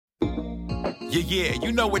Yeah,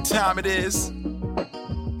 you know what time it is.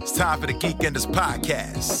 It's time for the Geekenders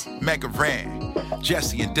podcast. Mega Ran,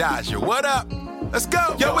 Jesse and Dodger, what up? Let's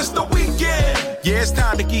go. Yo, it's the weekend. Yeah, it's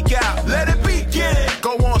time to geek out. Let it begin.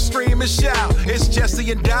 Go on, stream and shout. It's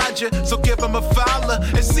Jesse and Dodger, so give them a follow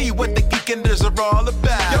and see what the Geekenders are all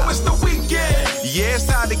about. Yo, it's the weekend. Yeah, it's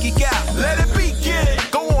time to geek out. Let it begin.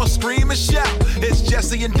 Go on, stream and shout. It's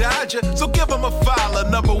Jesse and Dodger, so give them a follow.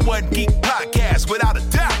 #1 geek podcast, without a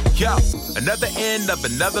doubt. Yo, another end of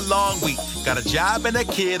another long week. Got a job and a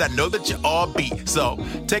kid, I know that you all beat. So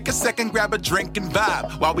take a second, grab a drink and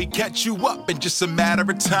vibe while we catch you up in just a matter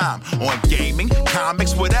of time. On gaming,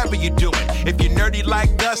 comics, whatever you're doing. If you're nerdy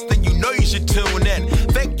like us, then you know you should tune in.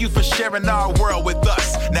 Thank you for sharing our world with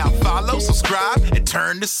us. Now follow, subscribe, and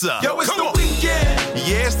turn this up. Yo, it's the weekend.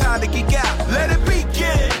 Yeah, it's time to geek out. Let it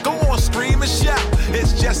begin. Go on, stream and shout.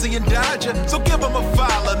 It's Jesse and Dodger, so give them a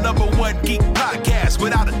follow. #1 geek podcast,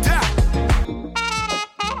 without a doubt.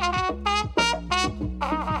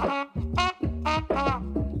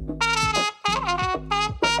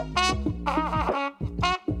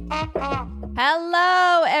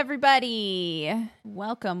 Hello, everybody.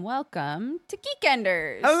 Welcome to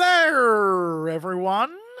Geekenders. Hello,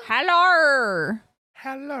 everyone. Hello.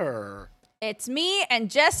 Hello. It's me and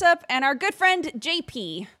Jessup and our good friend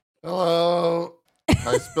JP. Hello.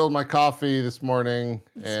 I spilled my coffee this morning,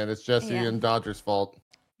 and it's Jesse Yeah. and Dodger's fault.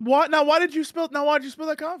 What? Now, why did you spill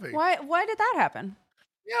that coffee? Why did that happen?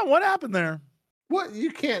 Yeah, what happened there? What?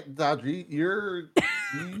 You can't, Dodger. You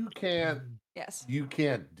can't. Yes. You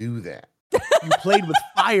can't do that. You played with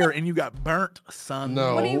fire and you got burnt, son.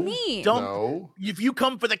 No. What do you mean? Don't. No. If you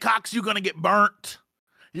come for the cocks, you're gonna get burnt.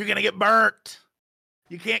 You're gonna get burnt.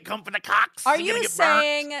 You can't come for the cocks. Are You're gonna you get burnt.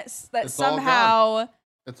 saying that It's all somehow...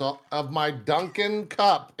 It's all of my Dunkin'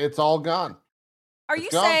 cup. It's all gone. Are It's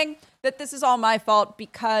you gone. saying that this is all my fault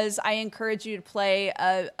because I encourage you to play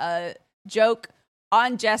a joke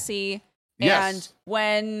on Jesse, and Yes.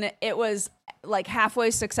 when it was like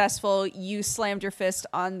halfway successful, you slammed your fist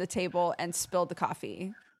on the table and spilled the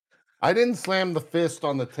coffee? I didn't slam the fist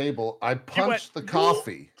on the table. I punched the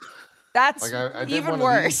coffee. That's Like I did even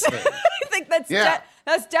one of these worse. things. I think that's Yeah.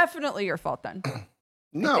 that's definitely your fault then.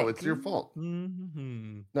 No, think. it's your fault.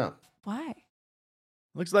 Mm-hmm. No. Why?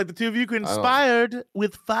 Looks like the two of you conspired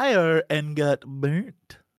with fire and got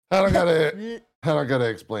burnt. I don't gotta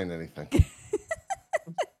explain anything.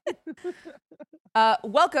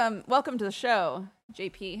 Welcome to the show,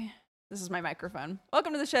 JP. This is my microphone.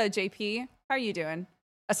 Welcome to the show, JP. How are you doing?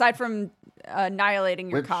 Aside from annihilating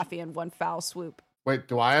your coffee in one foul swoop. Wait,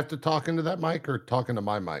 do I have to talk into that mic or talk into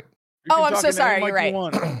my mic? You Oh, can I'm talk so into sorry, any you're mic you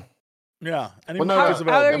right. want. Yeah. Any Well, mic no, is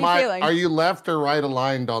no. How are available. you feeling? Are you left or right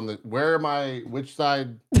aligned on the? Where am I? Which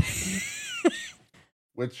side?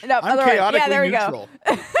 Which? No, I'm other way. chaotically Yeah, there we neutral.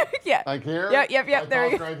 go. Yeah. Like here? Yep. I There we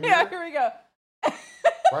talk go. right Yeah, here? here we go.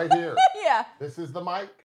 Right here. Yeah. This is the mic.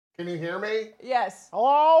 Can you hear me? Yes.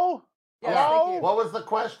 Hello? Yes, Hello? thank you. What was the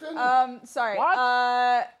question? Sorry. What?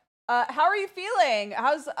 How are you feeling?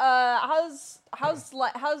 How's it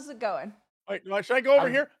going? Wait, should I go over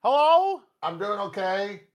here? Hello? I'm doing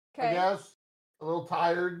okay. I Okay. guess a little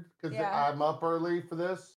tired because Yeah. I'm up early for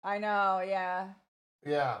this. I know. Yeah.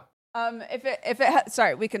 Yeah.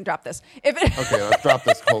 Sorry, we can drop this. If it Okay, let's drop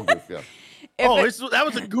this whole goof. Yeah. That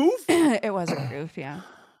was a goof? it was a goof, yeah.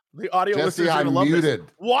 The audio Jesse, listeners are I'm gonna love this.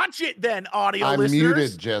 muted. Watch it then, audio I'm listeners.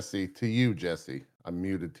 muted, Jesse. To you, Jesse. I'm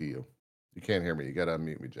muted to you. You can't hear me. You gotta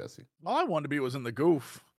unmute me, Jesse. All I wanted to be was in the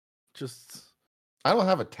goof. Just I don't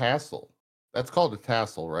have a tassel. That's called a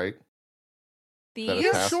tassel, right? The That a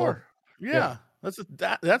yeah, tassel? sure. Yeah,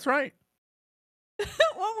 that's right.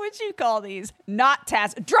 what would you call these? Not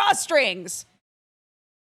drawstrings.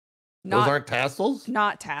 Those aren't tassels?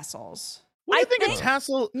 Not tassels. What do you I think, think- a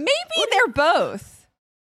tassel? Maybe they're both.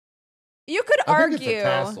 You could I think it's a argue.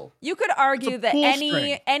 tassel. You could argue that pull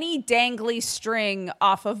string. any dangly string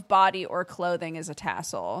off of body or clothing is a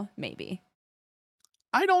tassel. Maybe.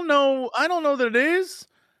 I don't know that it is,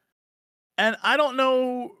 and I don't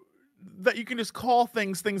know that you can just call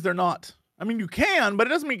things they're not. I mean, you can, but it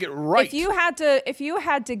doesn't make it right. If you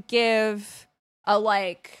had to give a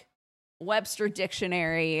like Webster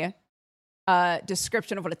dictionary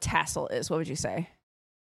description of what a tassel is, what would you say?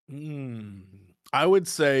 I would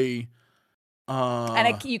say,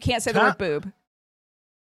 And you can't say the word boob.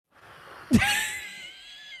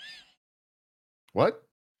 What?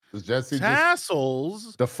 Does Jesse just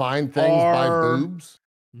tassels define things by are- boobs?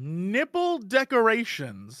 nipple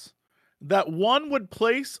decorations that one would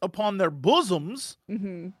place upon their bosoms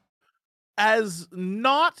Mm-hmm. as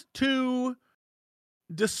not to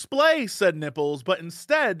display said nipples, but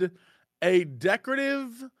instead a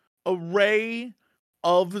decorative array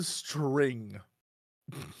of string.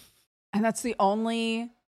 And that's the only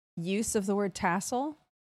use of the word tassel?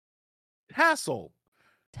 Tassel.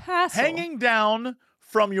 Tassel. Hanging down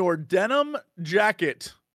from your denim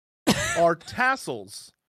jacket are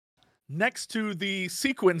tassels next to the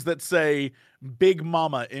sequins that say Big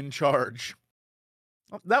Mama in charge.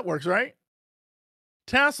 That works, right?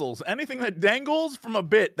 Tassels. Anything that dangles from a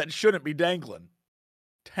bit that shouldn't be dangling.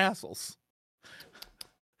 Tassels.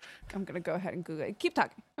 I'm going to go ahead and Google it. Keep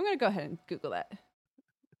talking. I'm going to go ahead and Google that.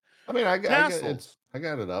 I mean, I got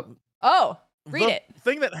it up. Oh, read The it.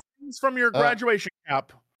 thing that hangs from your graduation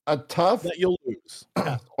cap A tough that you'll lose.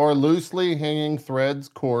 or loosely hanging threads,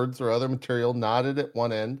 cords, or other material knotted at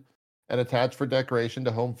one end and attached for decoration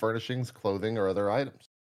to home furnishings, clothing, or other items.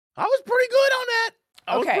 I was pretty good on that.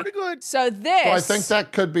 I was pretty good. So this. So I think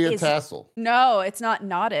that could be a tassel. No, it's not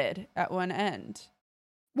knotted at one end.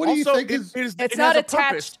 What do you think? It's not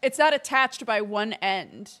attached. It's not attached by one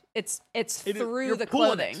end. It's through the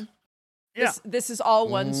clothing. Yeah. This is all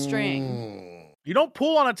one string. You don't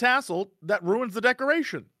pull on a tassel, that ruins the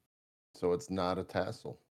decoration. So it's not a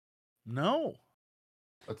tassel. No.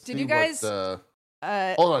 Let's Did see you guys? hold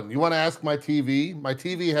on. You want to ask my TV? My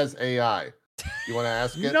TV has AI. You want to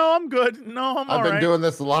ask it? No, I'm good. No, I'm all right. I've been doing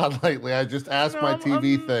this a lot lately. I just ask my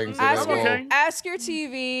TV things. Ask your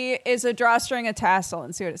TV, is a drawstring a tassel,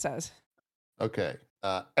 and see what it says. Okay.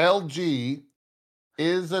 LG,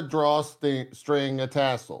 is a drawstring a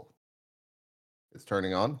tassel? It's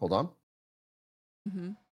turning on. Hold on.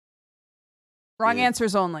 Mm-hmm. Wrong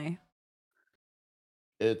answers only.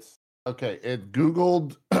 It's okay. It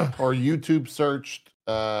Googled or YouTube searched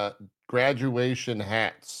graduation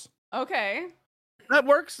hats. Okay. That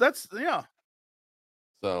works. So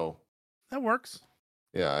that works.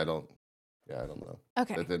 Yeah, I don't know.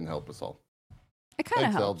 Okay. That didn't help us all. It kind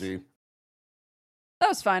of Thanks, helped. LG. That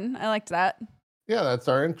was fun. I liked that. Yeah, that's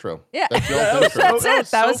our intro. Yeah. That's y'all's intro. That's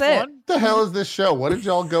it. That was it. What the hell is this show? What did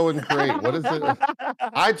y'all go and create? What is it?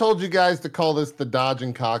 I told you guys to call this the Dodge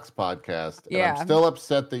and Cox podcast. And I'm still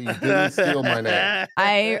upset that you didn't steal my name.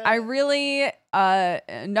 I really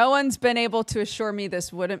no one's been able to assure me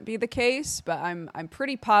this wouldn't be the case, but I'm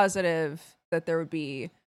pretty positive that there would be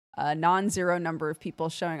a non-zero number of people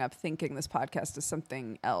showing up thinking this podcast is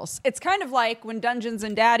something else. It's kind of like when Dungeons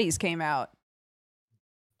and Daddies came out.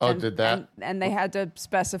 Oh, did that? And they had to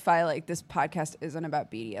specify, like, this podcast isn't about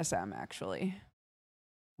BDSM, actually.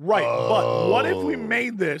 Right, but what if we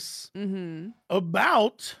made this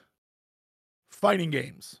about fighting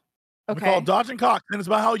games? Okay. We call it Dodge and Cox, and it's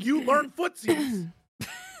about how you learn footsies.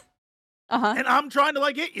 And I'm trying to,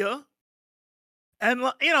 like, hit you. And,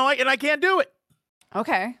 you know, and I can't do it.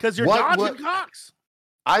 Okay. Because you're dodging Cox.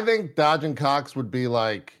 I think Dodge and Cox would be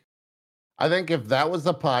like, I think if that was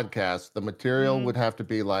a podcast, the material would have to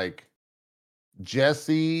be like,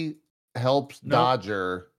 Jesse helps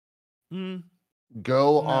Dodger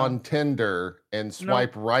go on Tinder and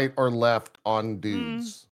swipe right or left on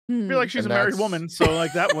dudes. I feel like she's a married woman, so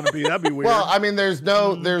like that'd be weird. Well, I mean, there's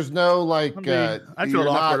no like. I feel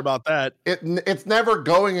awkward about that. It's never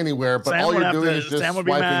going anywhere. But Sam all you're doing is just Sam would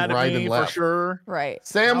be swiping mad right at me and left. for sure. Right.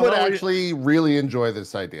 Sam would actually really enjoy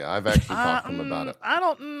this idea. I've actually talked to him about it. I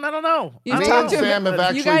don't know. You Me and Sam have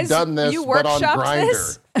actually done this, but on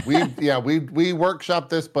Grindr. We workshopped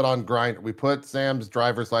this, but on Grindr. We put Sam's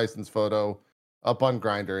driver's license photo up on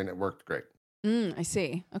Grindr, and it worked great. I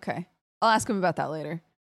see. Okay, I'll ask him about that later.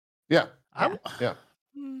 Yeah. Yeah.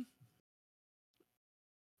 No,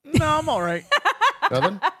 I'm all right.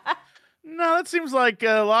 Nothing? No, that seems like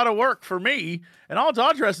a lot of work for me. And all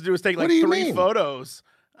Dodger has to do is take like 3 photos.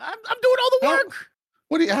 I'm doing all the work.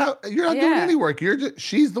 You're not doing any work.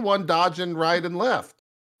 She's the one dodging right and left.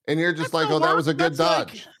 And you're just like, that was a good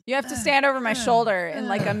dodge. You have to stand over my shoulder in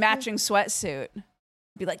like a matching sweatsuit.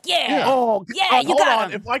 Be like, yeah. Oh, yeah, you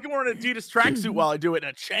got him. If I can wear an Adidas tracksuit while I do it in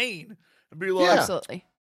a chain, and be like, absolutely.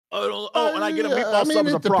 And I get a meatball sub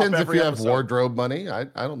as a prop. It depends if you have episode. wardrobe money. I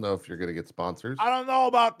don't know if you're going to get sponsors. I don't know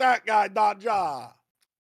about that guy, Dodger.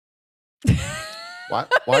 Why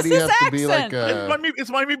do you have to be like it's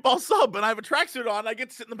my meatball sub, and I have a tracksuit on. I get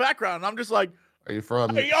to sit in the background, and I'm just like, are you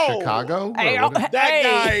from Chicago?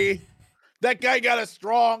 That guy got a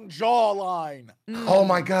strong jawline. Oh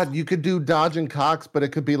my God, you could do Dodge and Cox, but it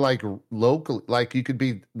could be like local. Like you could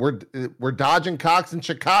be, we're dodging Cox in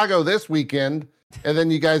Chicago this weekend, and then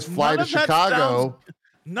you guys fly to Chicago.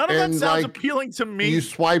 None of that sounds appealing to me. You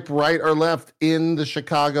swipe right or left in the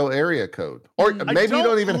Chicago area code, or maybe you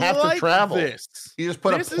don't even have to travel. You just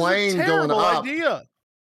put a plane going up. Idea.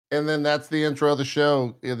 and then that's the intro of the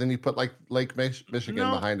show. And then you put like Lake Michigan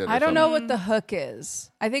behind it. I don't know what the hook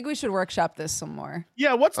is. I think we should workshop this some more.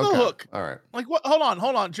 Yeah, what's the hook? All right. Like what? Hold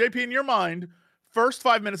on. JP, in your mind, first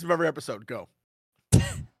 5 minutes of every episode, go.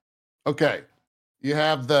 Okay. You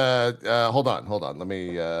have the hold on. Let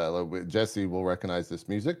me Jesse will recognize this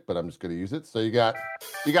music, but I'm just gonna use it. So you got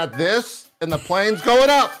this, and the plane's going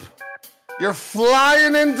up. You're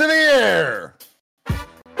flying into the air.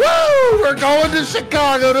 Woo! We're going to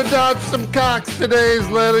Chicago to dodge some cocks today,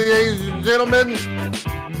 ladies and gentlemen.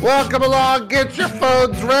 Welcome along, get your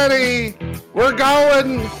phones ready. We're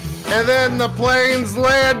going, and then the plane's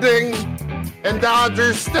landing, and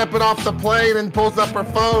Dodger's stepping off the plane and pulls up her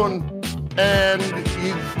phone. And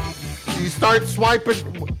you start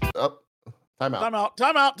swiping. Oh, time out.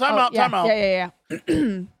 Yeah.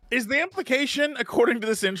 Is the implication, according to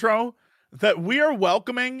this intro, that we are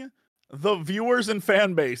welcoming the viewers and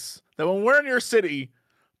fan base that when we're in your city,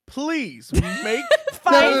 please make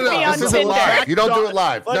find me on this isn't Tinder. live. You don't do it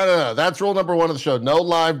live. Like, no. That's rule number 1 of the show. No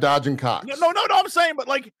live dodging cocks. No. I'm saying, but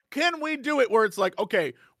like, can we do it where it's like,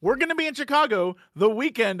 okay, we're gonna be in Chicago the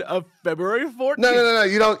weekend of February 14th. No.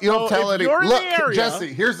 You don't tell any. Look, area,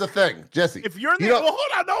 Jesse. Here's the thing, Jesse. If you're in the area, well,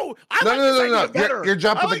 hold on, no. I like this idea better. You're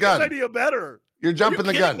jumping the gun. This idea better. You're jumping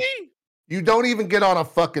the gun. Me? You don't even get on a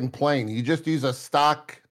fucking plane. You just use a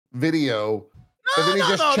stock video. And then you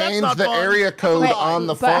just change the area code on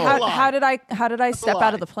the phone. But how did I step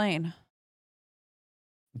out of the plane?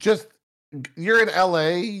 Just you're in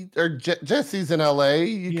LA or Jesse's in LA.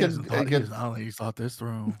 You can He thought this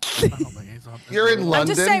through. You're in London. I'm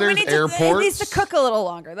just saying, there's airports. It needs to cook a little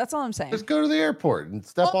longer. That's all I'm saying. Just go to the airport and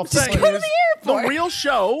step off the just plane. go to the airport. The real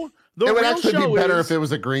show. It would actually be better if it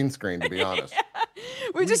was a green screen, to be honest.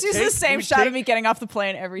 We just use the same shot of me getting off the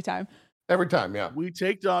plane every time. Every time, yeah. We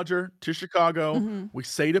take Dodger to Chicago. Mm-hmm. We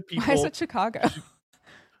say to people, why is it Chicago?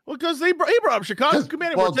 Well, because he brought up Chicago. Come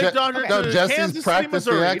in, we'll take Dodger to Jesse's Kansas practiced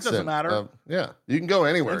City, Missouri. the It accent. doesn't matter. Yeah, you can go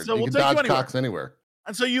anywhere. And so you we'll can take you dodge anywhere. cocks anywhere.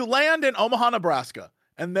 And so you land in Omaha, Nebraska,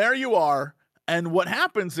 and there you are. And what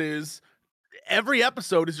happens is every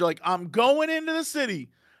episode is you're like, I'm going into the city.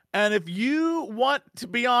 And if you want to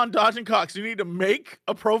be on Dodging Cocks, you need to make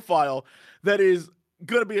a profile that is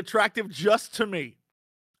going to be attractive just to me.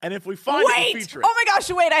 And if we find it, we'll feature it. Oh my gosh,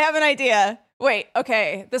 wait, I have an idea. Wait,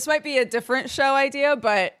 okay. This might be a different show idea,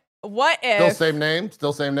 but what if...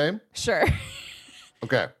 Still same name? Sure.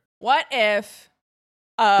 Okay. What if...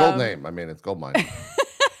 gold name. I mean, it's gold mine.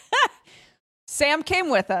 Sam came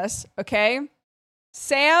with us, okay?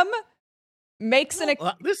 Sam makes an...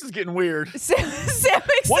 This is getting weird. Sam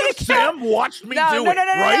makes what an if account. Sam watched me do No. it,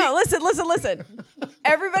 right? No. Listen.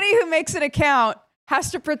 Everybody who makes an account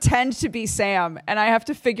has to pretend to be Sam, and I have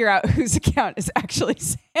to figure out whose account is actually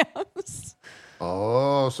Sam's.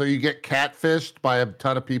 Oh, so you get catfished by a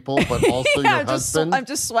ton of people, but also yeah, your husband I'm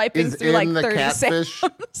just swiping is through in like the 30 catfish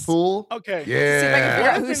Sams. pool? Okay. Yeah. See if I can figure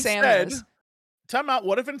out What who if Sam instead- is. Time out.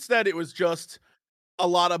 What if instead it was just a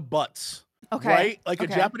lot of butts? Okay. Right? Like a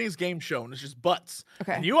Okay. Japanese game show, and it's just butts.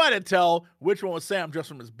 Okay. And you had to tell which one was Sam just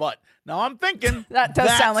from his butt. Now I'm thinking That does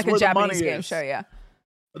that's sound like a where the Japanese money game is. show, yeah.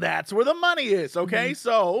 That's where the money is. Okay. Mhm.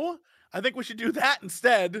 So I think we should do that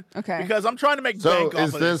instead. Okay. Because I'm trying to make So bank off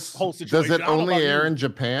is of this whole situation. does it I don't know only about air you. in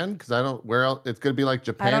Japan? Because I don't where else it's gonna be like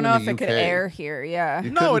Japan. I don't know and if the it could UK. air here, yeah. You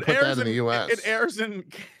No, couldn't it put airs that in the US. It airs in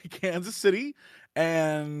Kansas City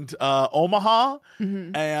and Omaha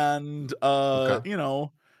Mhm. and Okay. you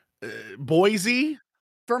know, Boise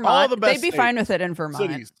Vermont. all the best They'd be fine with it in Vermont.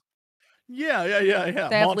 cities. Yeah. They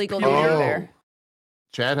have legal Montpelier. beer there.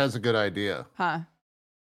 Chad has a good idea. Huh.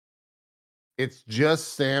 It's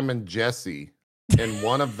just Sam and Jesse, and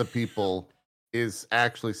one of the people is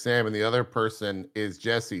actually Sam, and the other person is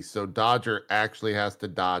Jesse. So Dodger actually has to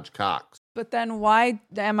dodge cocks. But then why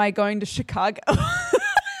am I going to Chicago?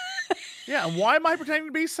 Yeah, and why am I pretending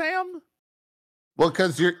to be Sam? Well,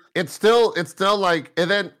 because it's still like,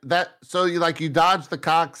 and then so you dodge the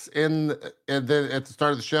cocks and then at the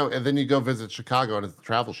start of the show, and then you go visit Chicago, and it's a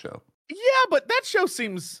travel show. Yeah, but that show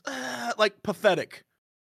seems like pathetic.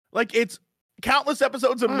 Like it's countless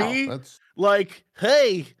episodes of me like,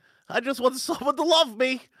 hey, I just want someone to love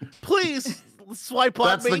me. Please swipe on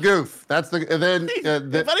That's me. the goof. That's the and then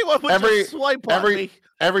If anyone would just swipe on me.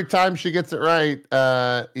 every time she gets it right,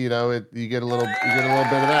 you get a little bit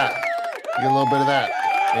of that. You get a little bit of that,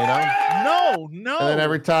 No. And then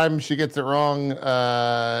every time she gets it wrong,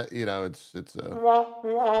 it's that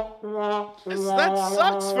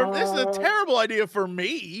sucks. This is a terrible idea for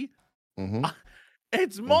me. mhm.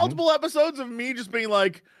 It's multiple episodes of me just being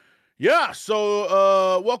like, yeah,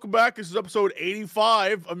 so welcome back. This is episode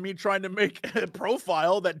 85 of me trying to make a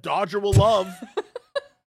profile that Dodger will love.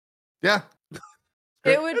 Yeah.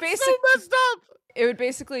 It would It's so messed up. It would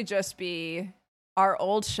basically just be our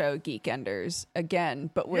old show, Geekenders, again,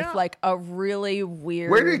 but with like a really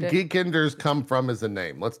weird. Where did Geekenders come from as a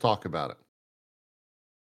name? Let's talk about it.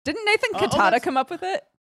 Didn't Nathan Katata come up with it?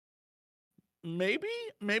 Maybe.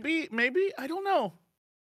 I don't know.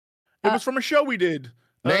 It was from a show we did.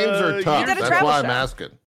 Names are tough. did a That's travel why I'm show. asking.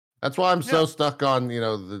 That's why I'm so stuck on,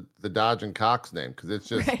 the Dodge and Cox name, because it's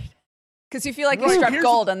just. Right. Because you feel like you Right, struck here's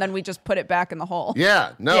gold and then we just put it back in the hole.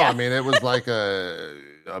 Yeah. No, Yeah. I mean, it was like a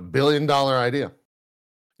 $1 billion idea.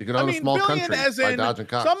 You can own a small billion country as by in, Dodge and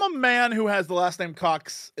Cox. So I'm a man who has the last name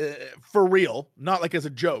Cox for real, not like as a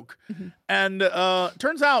joke. Mm-hmm. And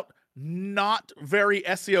turns out not very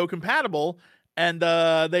SEO compatible, and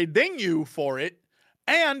they ding you for it.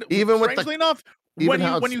 And Even with strangely enough,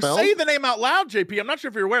 when you say the name out loud, JP, I'm not sure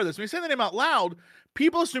if you're aware of this. When you say the name out loud,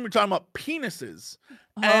 people assume you're talking about penises.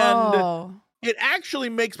 And it actually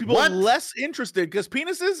makes people less interested because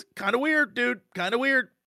penises, kind of weird, dude. Kind of weird.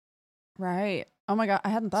 Right. Oh my God. I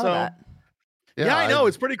hadn't thought of that. Yeah, I know.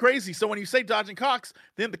 It's pretty crazy. So when you say Dodge and Cox,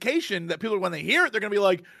 the implication that people, when they hear it, they're going to be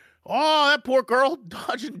like, oh, that poor girl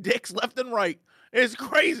dodging dicks left and right. It's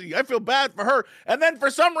crazy. I feel bad for her. And then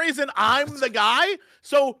for some reason, I'm the guy.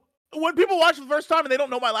 So when people watch for the first time and they don't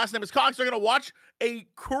know my last name is Cox, they're going to watch a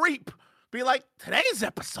creep be like, today's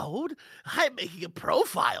episode, I'm making a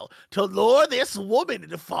profile to lure this woman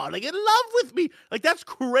into falling in love with me. Like, that's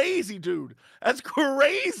crazy, dude. That's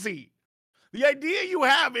crazy. The idea you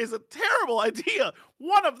have is a terrible idea.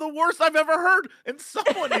 One of the worst I've ever heard. And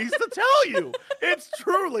someone needs to tell you. It's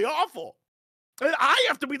truly awful. And I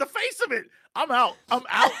have to be the face of it. I'm out. I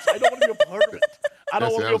don't want to be a part of it. I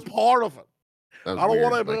don't want to be a part of it. I don't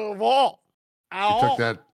want to be involved.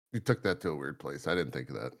 You took that to a weird place. I didn't think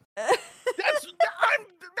of that.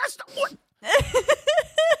 That's what.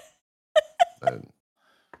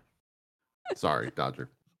 Sorry, Dodger.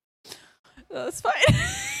 That's fine.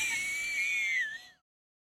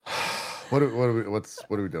 What are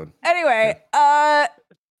we doing? Anyway, Is that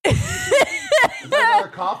another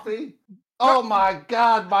coffee? Oh my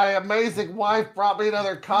God, my amazing wife brought me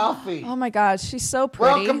another coffee. oh my God, she's so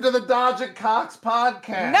pretty. Welcome to the Dodge and Cox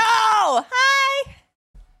podcast. No! Hi!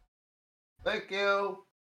 Thank you.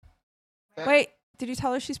 Wait, did you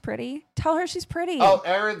tell her she's pretty? Tell her she's pretty. Oh,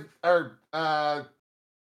 Aaron,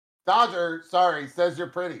 Dodger, sorry, says you're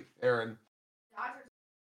pretty, Aaron. Dodger,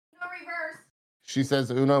 no reverse. She says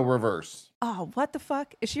Uno reverse. Oh, what the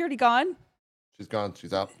fuck? Is she already gone? She's gone.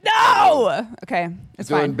 She's out. No! Okay, it's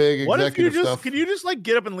doing fine. big What if you executive stuff. can you just like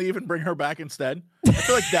get up and leave and bring her back instead? I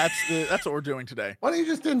feel like that's what we're doing today. Why don't you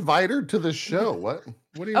just invite her to the show? What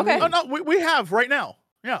do you Okay. mean? Oh no, we have right now.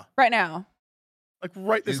 Yeah, Right now. like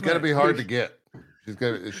right this She's gonna minute. be hard to get.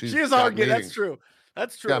 She is hard to get. That's true.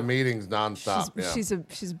 That's She's true. got meetings nonstop. She's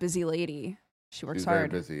a busy lady. She works She's hard.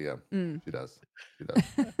 very busy. Yeah, Mm. she does.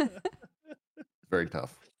 It's very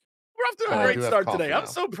tough. We're off to I a great do have start coffee today. I'm now.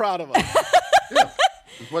 so proud of us. Yeah,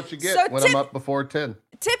 it's what you get So when I'm up before 10.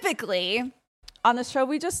 Typically, on the show,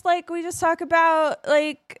 we just talk about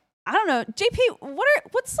like, I don't know, JP. What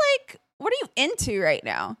are you into right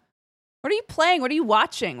now? What are you playing? What are you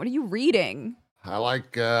watching? What are you reading? I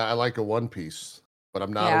like a One Piece, but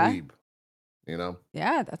I'm not a weeb. You know.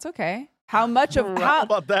 Yeah, that's okay. How much of How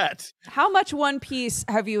about that? How much One Piece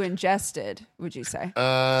have you ingested? Would you say?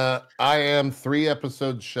 I am 3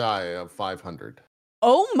 episodes shy of 500.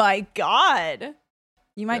 Oh my God!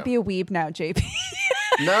 You might be a weeb now, JP.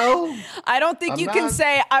 No, I don't think you can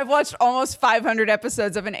say I've watched almost 500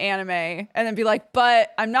 episodes of an anime and then be like,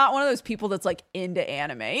 but I'm not one of those people that's like into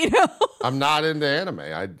anime, you know? I'm not into anime.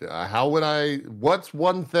 How would I? What's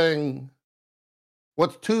one thing?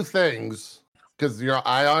 What's 2 things? Because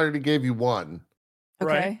I already gave you one.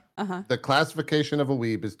 Okay. Right. Uh-huh. The classification of a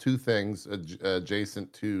weeb is 2 things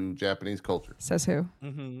adjacent to Japanese culture. Says who?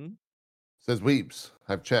 Mm-hmm. Says weebs.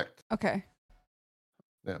 I've checked. Okay.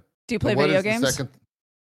 Yeah. Do you play What video is the games? second?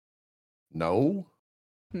 No.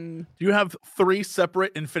 Hmm. Do you have 3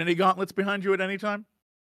 separate Infinity Gauntlets behind you at any time?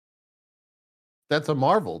 That's a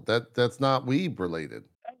Marvel. That's not weeb related.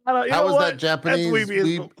 You How know is what? that Japanese That's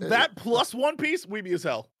weeby weeb? that plus One Piece, weeby as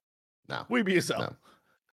hell. No. Weeby as hell.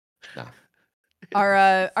 No.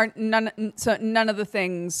 Are none of the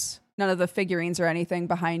things, none of the figurines or anything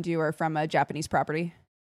behind you are from a Japanese property?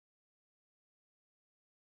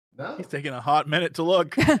 No. He's taking a hot minute to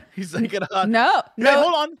look. He's taking a hot. No. Hey, No.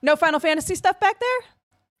 hold on. No Final Fantasy stuff back there?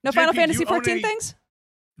 No JP, Final do you Fantasy own 14 any- things?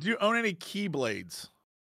 Do you own any Keyblades?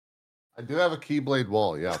 I do have a Keyblade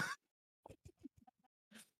wall, yeah.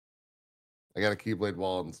 I got a Keyblade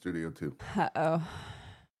wall in the studio too. Uh-oh.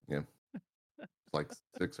 It's like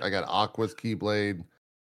 6. I got Aqua's Keyblade.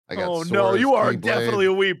 I got Oh no, Sora's you are Keyblade. definitely a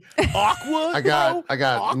weeb. Aqua. I got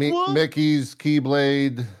Aqua? Mickey's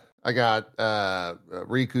Keyblade. I got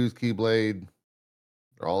Riku's Keyblade.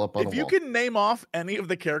 They're all up on If the you wall. can name off any of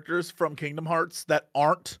the characters from Kingdom Hearts that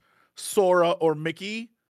aren't Sora or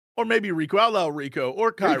Mickey, or maybe Riku, I'll allow Rico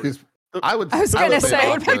or Kyrie. Riku's, I was gonna would say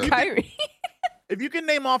name about off the- Kyrie. If you can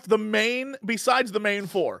name off the main, besides the main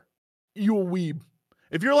four, you a weeb.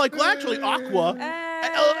 If you're like, well, actually, Aqua,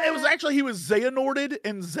 it was actually, he was Xehanorted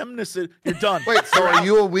and Xemnas. You're done. Wait, so are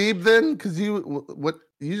you a weeb then? Because you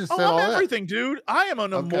just said all I'm that. everything, dude. I am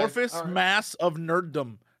an Okay, amorphous all right. mass of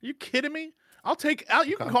nerddom. Are you kidding me?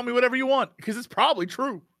 You can call me whatever you want because it's probably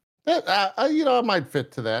true. I might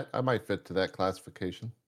fit to that. I might fit to that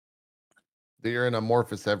classification. That you're an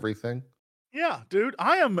amorphous everything. Yeah, dude.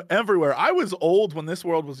 I am everywhere. I was old when this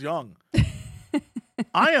world was young.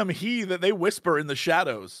 I am he that they whisper in the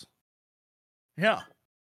shadows. Yeah.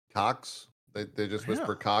 Cox. They just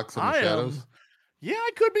whisper Yeah. Cox in the shadows. Yeah, I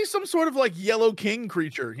could be some sort of like yellow king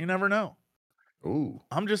creature. You never know. Ooh.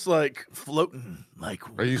 I'm just like floating. Like,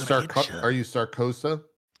 Are you Sarcosa?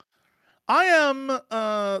 I am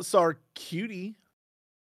Sarcutie.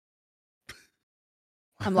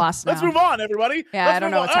 I'm lost now. Let's move on, everybody. Yeah, Let's I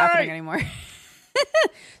don't move know on. what's All happening right. anymore.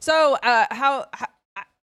 So, how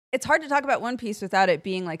it's hard to talk about One Piece without it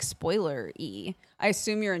being like spoiler-y. I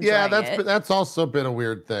assume you're enjoying it. That's also been a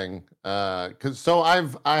weird thing. I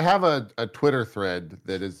have a Twitter thread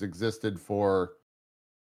that has existed for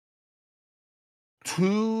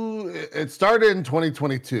it started in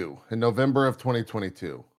 2022, in November of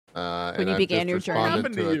 2022. When you began your journey. What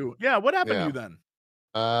happened to you? Yeah, what happened to you then?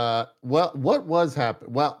 What was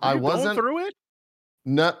happening? Well, Were I you wasn't going through it.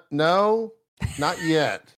 No, not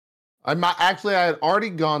yet. I had already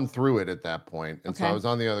gone through it at that point, and so I Okay. was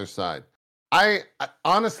on the other side. I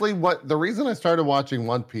honestly, the reason I started watching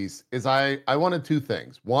One Piece is I wanted two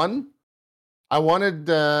things. One, I wanted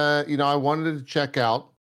to check out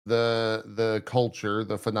the culture,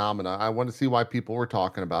 the phenomena. I wanted to see why people were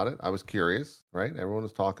talking about it. I was curious, right? Everyone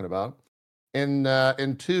was talking about it.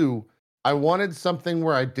 And two, I wanted something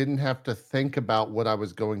where I didn't have to think about what I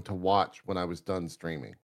was going to watch when I was done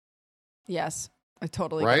streaming. Yes, I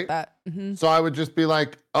totally Right? get that. Mhm. So I would just be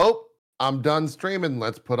like, "Oh, I'm done streaming.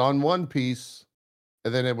 Let's put on One Piece,"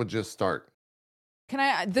 and then it would just start. Can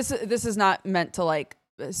I? This is not meant to like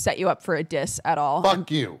set you up for a diss at all.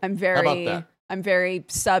 Fuck you. I'm How about very, that? I'm very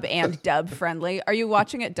sub and dub friendly. Are you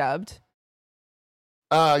watching it dubbed?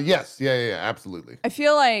 Yes, yeah, absolutely. I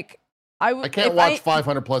feel like I can't watch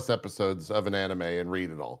 500 plus episodes of an anime and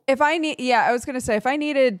read it all. If I need, yeah, I was gonna say if I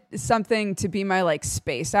needed something to be my like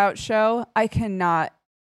space out show, I cannot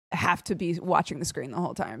have to be watching the screen the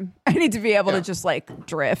whole time. I need to be able to just like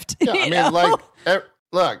drift. Yeah, you I know? mean,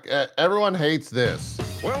 look, everyone hates this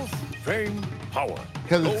Wealth, fame, power.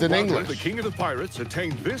 because it's in Roger, English. The king of the pirates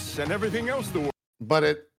attained this and everything else the world. But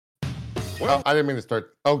it. Well, I didn't mean to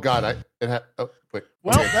start. Oh God, wait.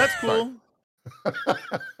 Well, Okay, that's sorry.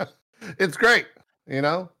 cool. It's great. You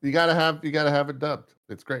know, you gotta have it dubbed.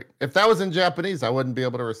 It's great. If that was in Japanese, I wouldn't be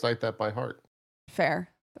able to recite that by heart. Fair,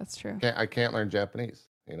 that's true. I can't learn Japanese.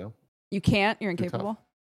 You know, You can't. You're Too tough. incapable.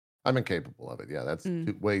 I'm incapable of it. Yeah, that's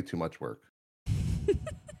way too much work.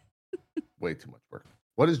 Way too much work.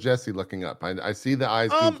 What is Jesse looking up? I see the eyes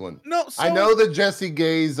googling. No, I know the Jesse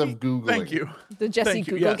gaze of googling. Thank you. The Jesse Thank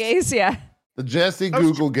you, Google yes. gaze, yeah. The Jesse I was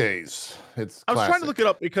Google gaze. It's. I was trying to classic. look it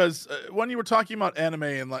up because when you were talking about anime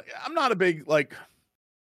and like, I'm not a big like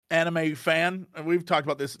anime fan. And we've talked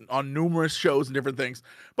about this on numerous shows and different things,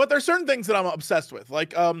 but there's certain things that I'm obsessed with.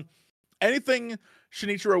 Like anything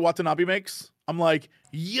Shinichiro Watanabe makes, I'm like,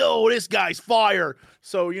 yo, this guy's fire.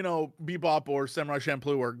 So, you know, Bebop or Samurai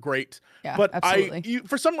Champloo are great. Yeah, But absolutely.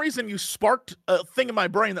 for some reason, you sparked a thing in my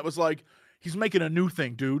brain that was like, he's making a new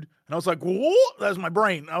thing, dude. And I was like, whoa, that's my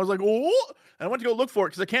brain. I was like, whoa. And I went to go look for it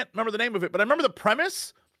because I can't remember the name of it, but I remember the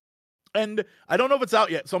premise. And I don't know if it's out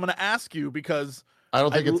yet. So I'm going to ask you because I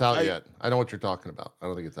don't think it's out I- yet. I know what you're talking about. I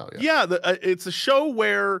don't think it's out yet. yeah, it's a show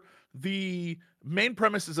where the main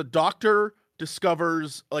premise is a doctor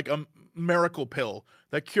discovers like a miracle pill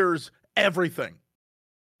that cures everything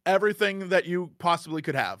that you possibly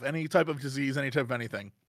could have, any type of disease, any type of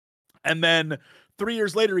anything. And then 3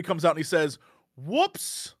 years later, he comes out and he says,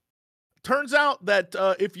 whoops, turns out that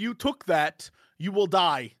if you took that, you will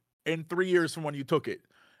die in 3 years from when you took it.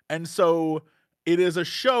 And so it is a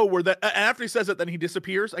show where that after he says it, then he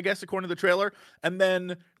disappears, I guess, according to the trailer. And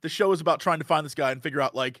then the show is about trying to find this guy and figure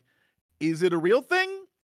out, like, is it a real thing?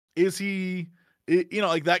 Is he, you know,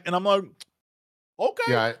 like that? And I'm like, okay.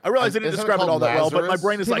 Yeah, I realize I didn't isn't it describe it all called that well, but my Lazarus?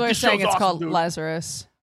 brain is People like, are this saying show's it's awesome, called dude. Lazarus.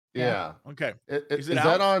 Yeah. Okay. Is it that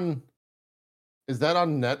out? on? Is that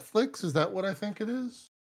on Netflix? Is that what I think it is?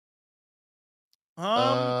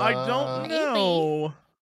 I don't Maybe. know.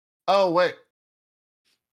 Oh wait.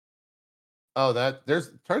 Oh,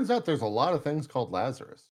 turns out there's a lot of things called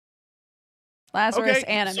Lazarus. Lazarus Okay,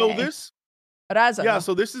 anime. so this Razzo. yeah,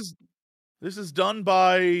 so this is done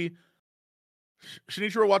by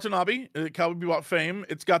Shinichiro Watanabe, Cowboy Bebop fame.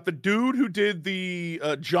 It's got the dude who did the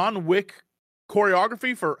John Wick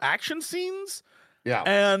choreography for action scenes, Yeah.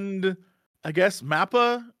 and I guess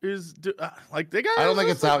Mappa is like they got. I don't think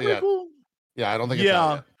it's out yet. Cool. Yeah, I don't think it's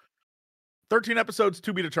out yet. 13 episodes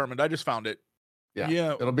to be determined. I just found it. Yeah.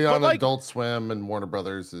 Yeah. It'll be But, on like, Adult Swim, and Warner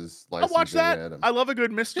Brothers is I'll licensing watch that. it. I love a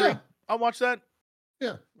good mystery. Yeah. I'll watch that.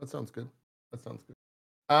 Yeah, that sounds good.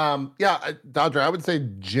 Dodger, I would say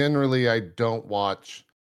generally I don't watch.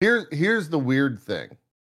 Here's the weird thing,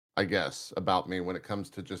 I guess, about me when it comes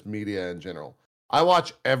to just media in general. I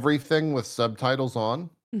watch everything with subtitles on,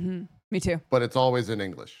 Me too. but it's always in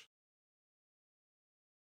English.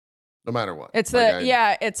 No matter what. It's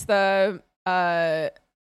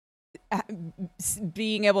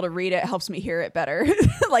being able to read it helps me hear it better.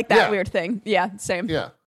 Like that Yeah. weird thing. Yeah, same. Yeah,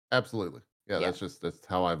 absolutely. Yeah, Yeah. that's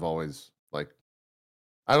how I've always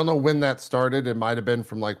I don't know when that started. It might have been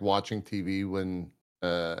from like watching TV when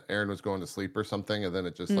Aaron was going to sleep or something, and then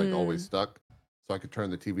it just like always stuck. So I could turn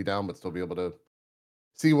the TV down but still be able to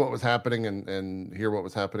see what was happening and hear what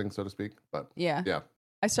was happening, so to speak. But Yeah.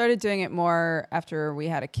 I started doing it more after we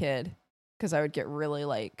had a kid because I would get really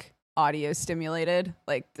like audio stimulated.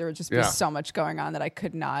 Like there would just be so much going on that I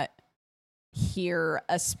could not hear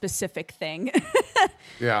a specific thing.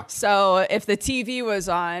 Yeah. So if the TV was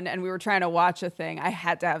on and we were trying to watch a thing, I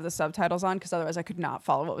had to have the subtitles on because otherwise I could not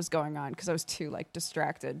follow what was going on because I was too like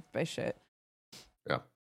distracted by shit. Yeah.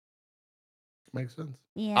 Makes sense.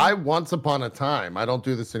 Yeah. I once upon a time, I don't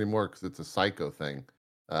do this anymore because it's a psycho thing.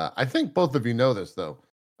 I think both of you know this though.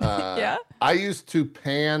 Yeah. I used to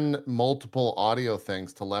pan multiple audio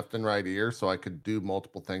things to left and right ear so I could do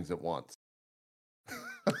multiple things at once.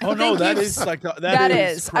 Oh no, that you've- is like That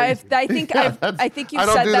is. I think Yeah, I think you've I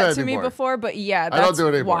don't said do that that to me anymore. before, but yeah, I don't that's do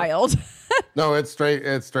it anymore. wild. No, it's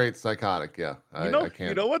straight psychotic. Yeah. I can't.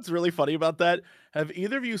 You know what's really funny about that? Have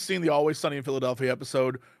either of you seen the Always Sunny in Philadelphia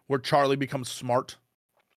episode where Charlie becomes smart?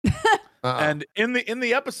 And in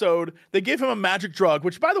the episode, they give him a magic drug,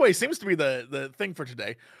 which by the way seems to be the thing for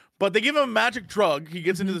today. But they give him a magic drug. He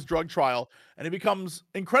gets into this drug trial and he becomes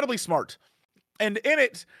incredibly smart. And in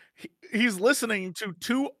it, he's listening to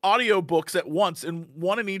 2 audiobooks at once, and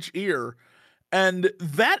one in each ear. And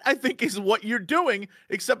that I think is what you're doing,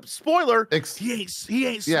 except spoiler, he ain't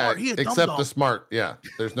smart. Yeah, He a except dum-dum. the smart. Yeah,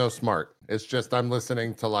 there's no smart. It's just I'm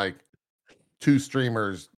listening to like 2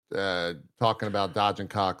 streamers talking about dodging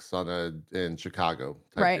cocks in Chicago,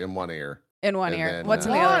 Right. in one ear. In one And ear. then, What's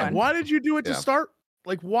in the other Why? one? Why did you do it to Yeah. start?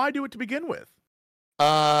 Like, why do it to begin with?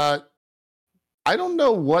 I don't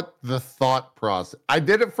know what the thought process. I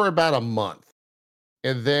did it for about a month,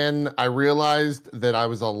 and then I realized that I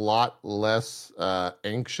was a lot less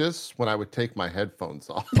anxious when I would take my headphones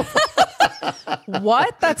off.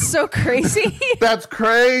 What? That's so crazy. That's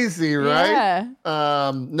crazy, right?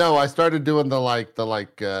 Yeah. No, I started doing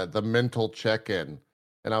the mental check-in,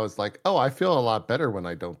 and I was like, oh, I feel a lot better when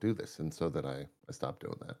I don't do this, and so then I stopped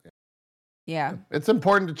doing that. Yeah. It's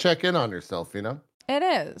important to check in on yourself, you know. It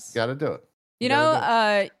is. Got to do it. You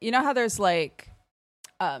gotta know, you know how there's like,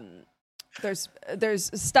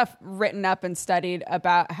 there's stuff written up and studied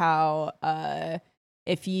about how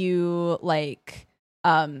if you like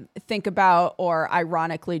think about or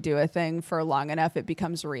ironically do a thing for long enough, it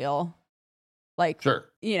becomes real. Like, Sure.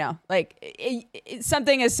 you know, like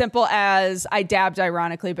something as simple as I dabbed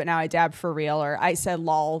ironically, but now I dab for real, or I said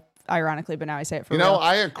lol ironically, but now I say it for real. You know,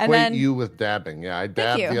 I equate then- you with dabbing. Yeah, I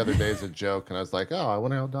dabbed you. the other day as a joke, and I was like, oh, I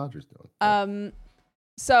wonder how Dodger's doing.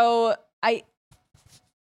 So I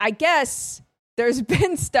guess there's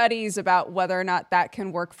been studies about whether or not that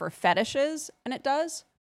can work for fetishes, and it does.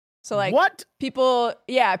 So like What? people,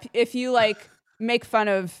 if you like make fun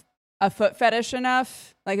of a foot fetish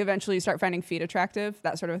enough, like eventually you start finding feet attractive,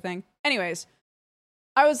 that sort of a thing. Anyways,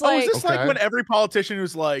 I was Oh, like, is this like Okay. when every politician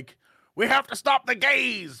who's like, we have to stop the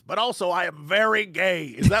gays, but also I am very gay.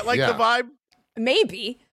 Is that like the Yeah. vibe?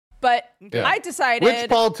 maybe, but Yeah. I decided Which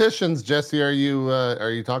politicians, Jesse, are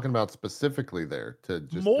you talking about specifically there to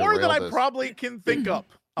just More than derail I this? probably can think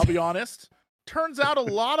up. I'll be honest. Turns out a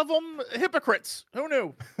lot of them hypocrites. Who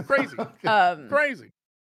knew? Crazy. Crazy.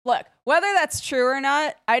 look, whether that's true or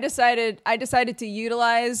not, I decided to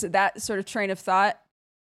utilize that sort of train of thought.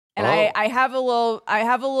 And Oh. I have a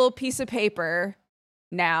little piece of paper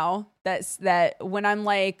now that when I'm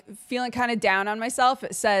like feeling kind of down on myself,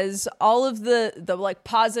 it says all of the like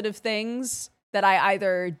positive things that I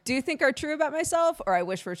either do think are true about myself or I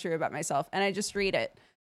wish were true about myself. And I just read it.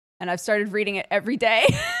 And I've started reading it every day.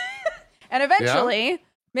 And eventually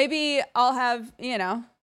maybe I'll have,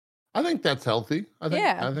 I think that's healthy. I think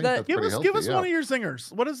that's give pretty us healthy, one of your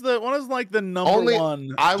zingers. What is like the number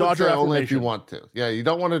one I would Dodger say only if you affirmation? want to. Yeah, you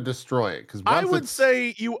don't want to destroy it because I would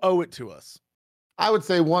say you owe it to us. I would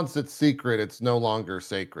say once it's secret, it's no longer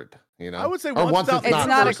sacred. I would say or once it's not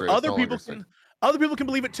not secret, it's other no people longer sacred. other people can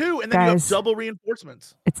believe it too, and then you have double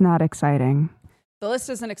reinforcements. It's not exciting. The list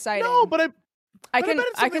isn't exciting. No, but I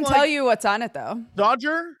can tell you what's on it though.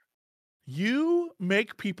 Dodger, you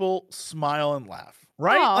make people smile and laugh,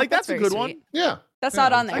 right? Oh, like that's a very good sweet. one. Yeah, That's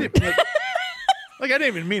not on there. I didn't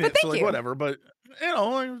even mean it, so thank like you. whatever. But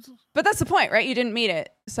But that's the point, right? You didn't mean it,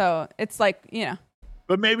 so it's like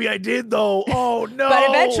But maybe I did though. Oh no! But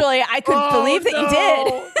eventually, I could believe that you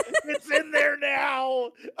did. It's in there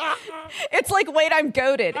now. It's like, wait, I'm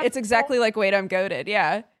goated. It's exactly like, wait, I'm goated.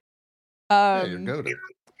 Yeah. Yeah, you're goated.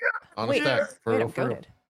 On a Wait, stack. For wait, real, I'm for real. goated.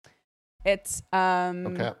 It's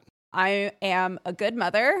Okay. I am a good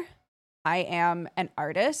mother. I am an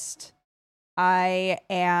artist. I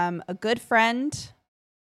am a good friend.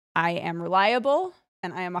 I am reliable,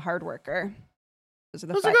 and I am a hard worker. Those are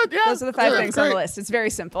the five. good, yeah. Those are the five Yeah, things on the great. list. It's very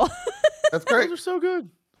simple. That's great. Those are so good.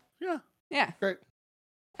 Yeah. Yeah. Great.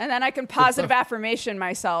 And then I can positive affirmation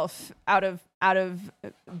myself out of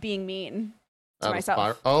being mean to Out of myself.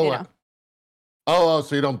 spiral. Oh, you know.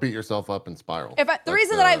 So you don't beat yourself up and spiral. The That's,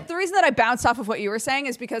 reason that I bounced off of what you were saying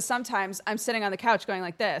is because sometimes I'm sitting on the couch going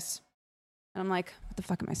like this, and I'm like, what the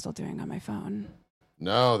fuck am I still doing on my phone?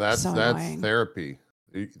 No, that's So annoying. therapy.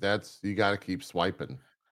 You got to keep swiping.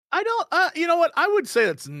 I don't. You know what? I would say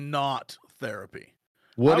that's not therapy.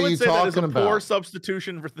 What I are would you say that is talking a poor about?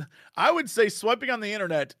 substitution for. I would say swiping on the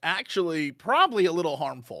internet actually probably a little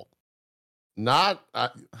harmful. Not.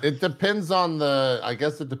 It depends on the. I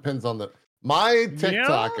guess it depends on the. My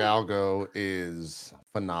TikTok algo is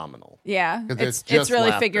phenomenal. Yeah, 'Cause it's just really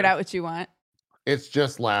laughter. figured out what you want. It's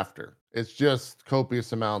just laughter. It's just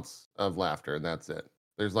copious amounts of laughter, and that's it.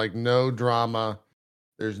 There's like no drama.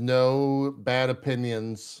 There's no bad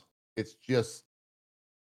opinions. It's just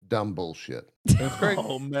dumb bullshit. And it's great.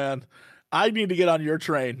 Oh man, I need to get on your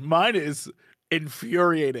train. Mine is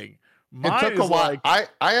infuriating. Mine It took is a while. like I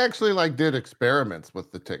actually did experiments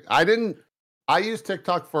with the tick. I used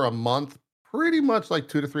TikTok for a month, pretty much like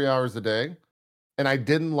 2 to 3 hours a day, and I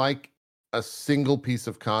didn't like a single piece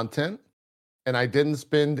of content, and I didn't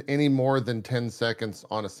spend any more than 10 seconds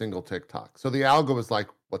on a single TikTok. So the algo was like,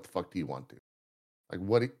 "What the fuck do you want to? Like,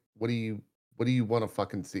 what do you want to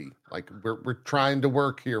fucking see? Like, we're trying to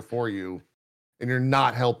work here for you, and you're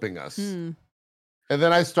not helping us." Hmm. And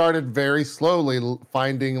then I started very slowly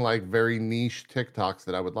finding like very niche TikToks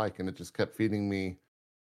that I would like, and it just kept feeding me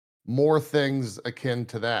more things akin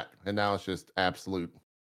to that. And now it's just absolute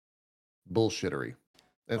bullshittery.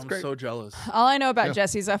 It's I'm great. so jealous. All I know about Yeah.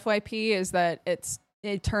 Jesse's FYP is that it's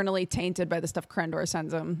eternally tainted by the stuff Krendor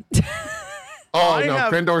sends him. Oh I no,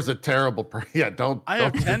 have- Krendor's a terrible yeah, don't I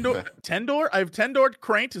have don't do Tendor. I have Tendor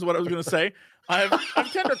Craint is what I was going to say. I have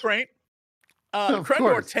Tendor Craint. Of Krendor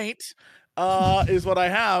course. Taint is what I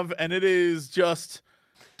have, and it is just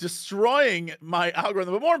destroying my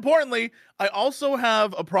algorithm. But more importantly, I also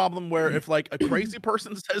have a problem where if like a crazy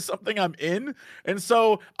person says something, I'm in, and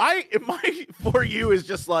so my For You is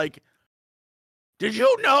just like, did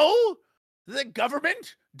you know the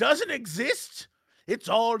government doesn't exist? It's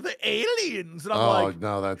all the aliens, and I'm like,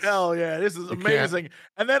 no, that's hell yeah, this is You can't- amazing.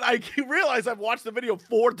 And then I realize I've watched the video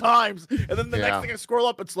 4 times, and then the Yeah. next thing I scroll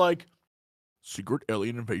up, it's like, secret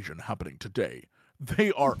alien invasion happening today.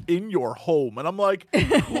 They are in your home. And I'm like,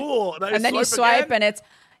 cool. And, And then you swipe again. and it's,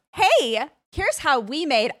 hey, here's how we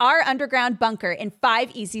made our underground bunker in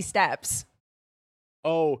 5 easy steps.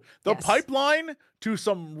 Oh, the Yes. pipeline to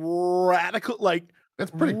some radical, like,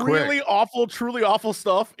 It's pretty really quick. awful, truly awful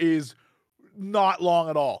stuff is not long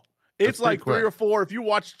at all. It's It's pretty like 3 quick. or 4. If you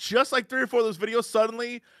watch just like 3 or 4 of those videos,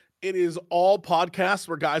 suddenly it is all podcasts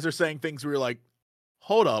where guys are saying things where you're like,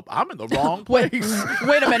 hold up, I'm in the wrong Wait, place.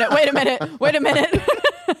 wait a minute.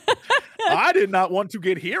 I did not want to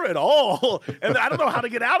get here at all. And I don't know how to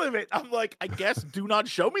get out of it. I'm like, I guess do not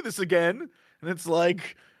show me this again. And it's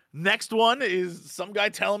like, next one is some guy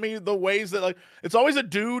telling me the ways that, like, it's always a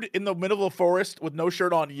dude in the middle of the forest with no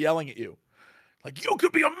shirt on yelling at you. Like, you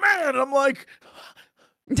could be a man. And I'm like,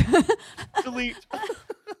 delete.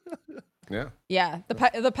 Yeah. Yeah,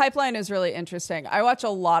 the pipeline is really interesting. I watch a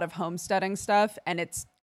lot of homesteading stuff, and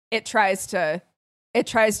it tries to it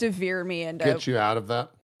tries to veer me into Get you out of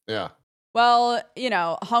that. Yeah. Well,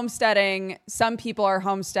 homesteading, some people are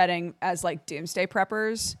homesteading as like doomsday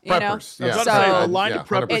preppers, you know? Preppers, I was yeah. about to say, So- the line to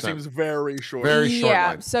prepper 100%. seems very short. Very short yeah,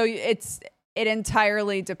 line. so it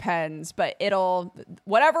entirely depends, but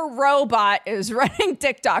whatever robot is running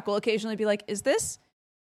TikTok will occasionally be like, is this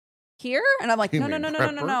here? And I'm like, You no, mean no,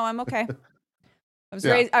 prepper? I'm okay.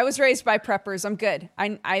 Yeah. I was raised by preppers. I'm good.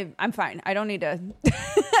 I'm fine. I don't need to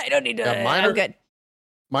Yeah, I'm good.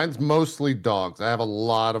 Mine's mostly dogs. I have a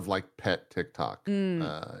lot of like pet TikTok,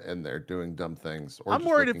 Mm. and they're doing dumb things. Or I'm just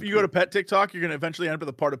worried if looking you go to cute. pet TikTok, you're going to eventually end up at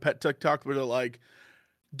the part of pet TikTok where they're like,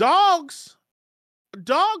 dogs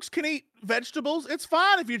can eat vegetables. It's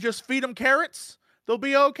fine if you just feed them carrots. They'll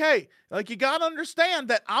be okay. Like, you got to understand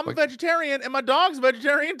that I'm a Like- vegetarian and my dog's a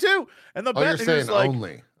vegetarian too. And the Oh, you're vet is saying just like,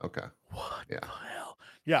 only. Okay. what Yeah. the hell?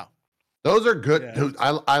 Yeah. Those are good. Yeah, Dude,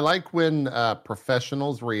 I like when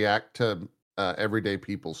professionals react to everyday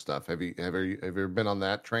people stuff. Have you ever been on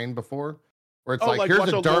that train before? Where it's like, here's watch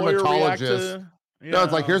a lawyer react dermatologist. to- No,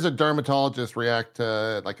 it's like, Yeah. here's a dermatologist react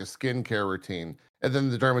to like a skincare routine. And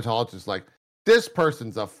then the dermatologist is like, this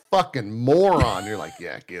person's a fucking moron. You're like,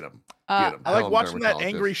 yeah, get him. Get him. I like watching that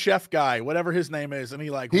angry chef guy, whatever his name is, and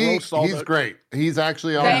he like roasts all He's the... great. He's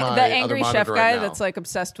actually on The my angry other chef monitor guy right now. that's like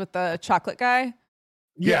obsessed with the chocolate guy.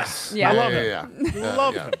 Yes. Yeah. I love him. Yeah.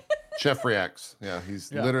 Love yeah. him. Chef reacts. Yeah,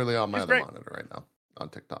 he's Yeah. literally on my He's other great. monitor right now on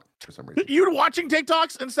TikTok for some reason. You watching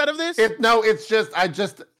TikToks instead of this? It's just I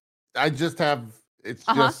just have it's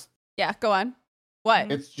just Yeah, go on.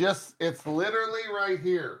 What? it's literally right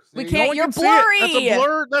here. We See? can't- one you're can see it. blurry. That's a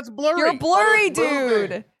blur. That's blurry. You're blurry, But it's moving.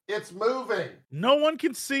 dude. It's moving. No one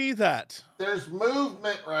can see that. There's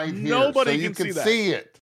movement right here. Nobody so you can can see that. see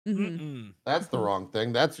it. Mhm. Mm-mm. That's the wrong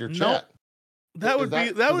thing. That's your Nope. chat. That would Does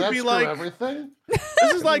be that would be screw like everything.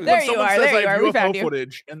 this is like There when you someone are, says there I you have are, we found UFO you.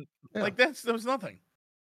 footage and Yeah. like there's nothing.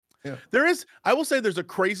 Yeah. There is. I will say there's a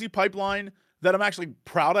crazy pipeline that I'm actually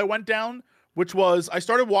proud I went down, which was I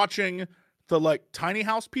started watching the like tiny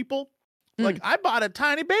house people. Like, I bought a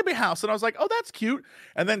tiny baby house and I was like, oh, that's cute.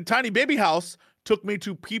 And then tiny baby house took me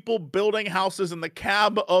to people building houses in the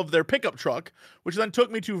cab of their pickup truck, which then took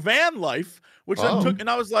me to van life, which then Oh. took, and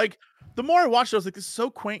I was like, the more I watched it, I was like, this is so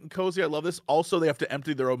quaint and cozy. I love this. Also, they have to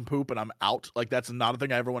empty their own poop and I'm out. Like, that's not a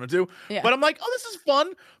thing I ever want to do. Yeah. But I'm like, oh, this is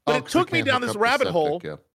fun. But Oh, it 'cause they took me can't down hook this up the rabbit septic, hole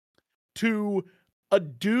yeah. to a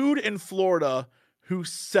dude in Florida who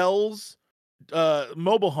sells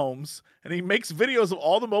mobile homes, and he makes videos of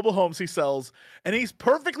all the mobile homes he sells, and he's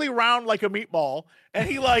perfectly round like a meatball, and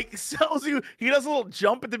he like sells you, he does a little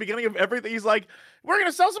jump at the beginning of everything. He's like, we're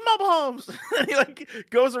gonna sell some mobile homes. And he like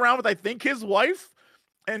goes around with I think his wife,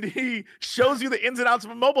 and he shows you the ins and outs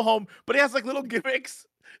of a mobile home, but he has like little gimmicks.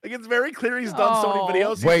 Like, it's very clear he's done so many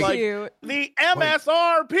videos. He's Wait. like, Cute. the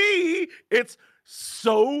MSRP. It's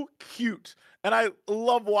so cute. And I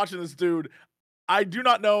love watching this dude. I do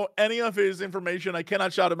not know any of his information. I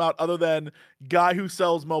cannot shout him out other than guy who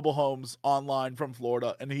sells mobile homes online from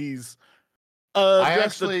Florida. And he's I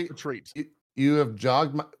just actually- a treat. You have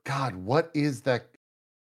jogged my God. What is that?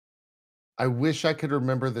 I wish I could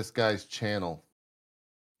remember this guy's channel.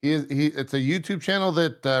 It's a YouTube channel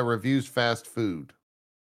that reviews fast food.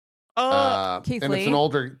 Keith and it's Lee? an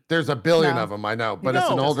older. There's a billion No. of them, I know, but it's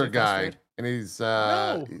No. an older Just fast guy, food. and he's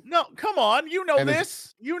no, come on. You know and his-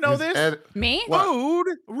 this. You know this. Me? What? Food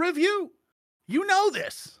review. You know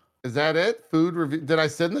this. Is that it? Food review? Did I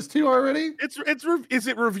send this to you already? Is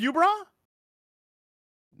it review, bra?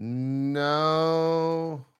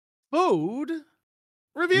 No. Food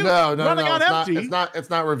review. No, Running on it's empty. not. It's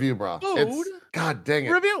not review, bro. Food God dang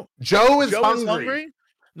it. review. Joe is Joe hungry. is hungry.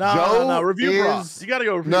 No, Joe no, review bra. is- You got to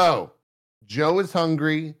go review. No. Joe is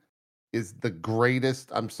hungry is the greatest.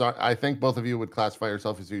 I'm sorry. I think both of you would classify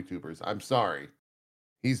yourself as YouTubers. I'm sorry.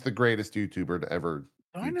 He's the greatest YouTuber to ever.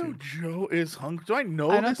 Do I know YouTube. Joe is hungry? Do I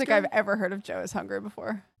know? I don't this think guy? I've ever heard of Joe is Hungry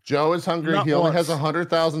before. Joe is hungry. Not He only once. has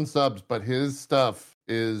 100,000 subs, but his stuff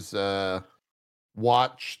is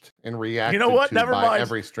watched and reacted You know what? to Never by mind.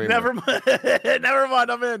 every streamer. Never mind. Never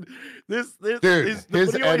mind. I'm in. This Dude, is the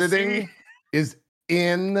his video I editing see. is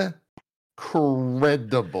incredible.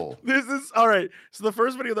 This is all right. So the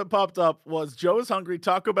first video that popped up was Joe is hungry,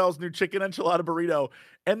 Taco Bell's new chicken enchilada burrito.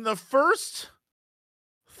 And the first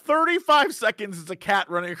 35 seconds is a cat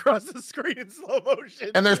running across the screen in slow motion.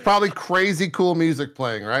 And there's probably crazy cool music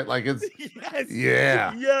playing, right? Like it's yes.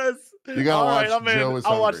 Yeah. Yes. You gotta All watch right, I'm in. Joe is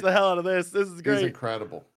I'll watch Hungry. the hell out of this. This is he's great.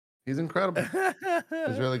 incredible. He's incredible.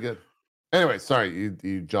 He's really good. Anyway, sorry,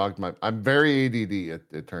 you jogged my. I'm very ADD.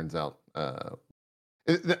 It turns out.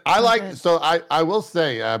 I like. Okay. So I will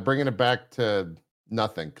say, bringing it back to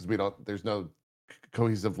nothing because we don't. There's no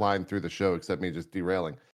cohesive line through the show, except me just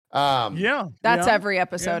derailing. Yeah. That's yeah, every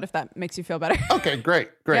episode, if that makes you feel better. Okay, great.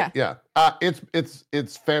 Yeah.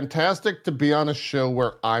 It's fantastic to be on a show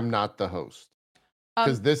where I'm not the host,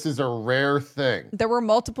 because this is a rare thing. There were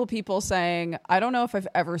multiple people saying, I don't know if I've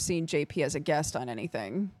ever seen JP as a guest on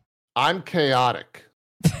anything. I'm chaotic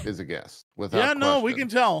as a guest. Without Yeah, no, we question.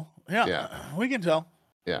 can tell. Yeah, Yeah. we can tell.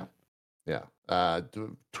 Yeah. I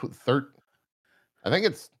think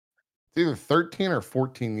it's either 13 or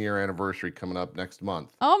 14 year anniversary coming up next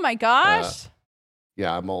month. Oh my gosh.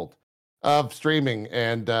 Yeah, I'm old. Of streaming.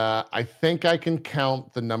 And I think I can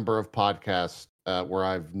count the number of podcasts where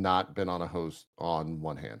I've not been on a host on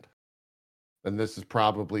one hand. And this is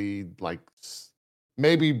probably like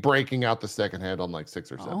maybe breaking out the second hand on like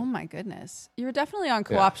 6 or 7. Oh my goodness. You were definitely on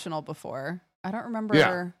co-optional before. I don't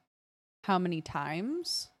remember how many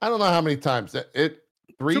times. I don't know how many times. It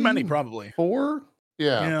 3, Too many, probably. 4?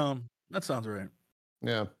 Yeah. Yeah, that sounds right.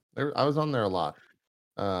 Yeah. I was on there a lot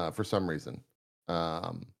for some reason.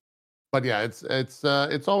 But yeah,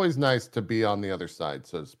 it's always nice to be on the other side,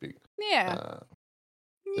 so to speak. Yeah.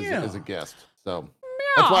 As a guest. So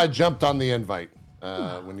that's why I jumped on the invite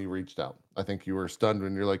when you reached out. I think you were stunned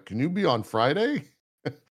when you're like, "Can you be on Friday?"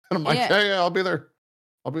 And I'm like, "Yeah, I'll be there.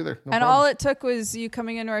 No and problem." all it took was you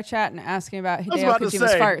coming into our chat and asking about Hideo about to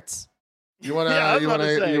Kojima's say. farts. You want to Yeah, I was about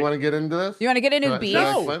to say. you want to get into this? You want to get into Should I- beef? should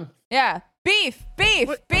I No. explain? Yeah. Beef.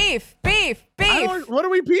 What? Beef. What are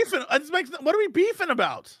we beefing? What are we beefing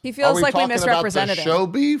about? He feels like we talking misrepresented about the him. show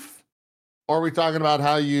beef? Or are we talking about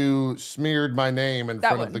how you smeared my name in That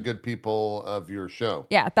front one. of the good people of your show?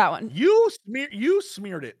 Yeah, that one. You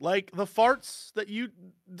smeared it like the farts that you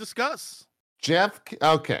discuss.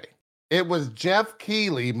 Okay. It was Jeff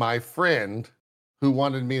Keighley, my friend, who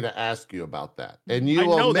wanted me to ask you about that. And you I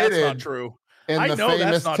know that's not omitted true. in I the know that's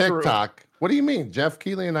famous not true. TikTok. What do you mean? Jeff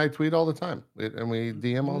Keighley and I tweet all the time. And we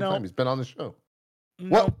DM all the No. time. He's been on the show. No.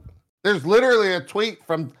 Well, there's literally a tweet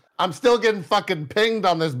from, I'm still getting fucking pinged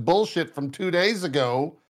on this bullshit from 2 days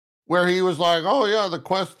ago where he was like, oh yeah, the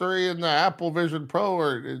Quest 3 and the Apple Vision Pro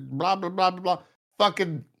are blah, blah, blah, blah, blah.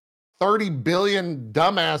 Fucking 30 billion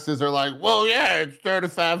dumbasses are like, well, yeah, it's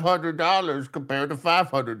 $3,500 compared to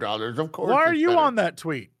 $500. Of course. Why are you on that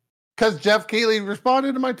tweet? Because Jeff Keighley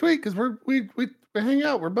responded to my tweet because we hang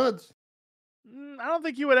out. We're buds. I don't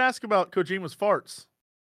think you would ask about Kojima's farts.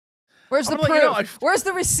 Where's the I'm gonna proof? let you know, Where's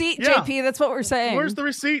the receipt, Yeah. JP? That's what we're saying. Where's the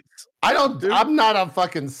receipts? I'm not a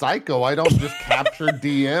fucking psycho. I don't just capture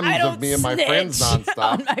DMs I don't of me and my friends snitch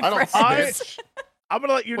nonstop. on my I don't friends. snitch. I'm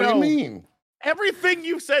gonna let you What know. do you mean? Everything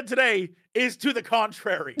you've said today is to the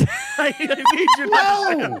contrary. I need you to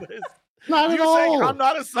understand this. Not at You saying all. I'm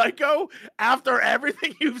not a psycho after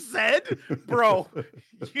everything you've said, bro?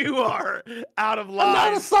 You are out of line. I'm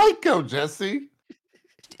not a psycho, Jesse.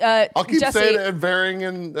 I'll keep Jesse, saying it and varying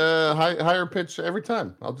in higher pitch every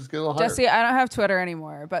time. I'll just get a little higher. Jesse, I don't have Twitter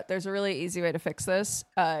anymore, but there's a really easy way to fix this.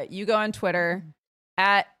 You go on Twitter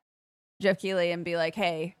at Jeff Keighley and be like,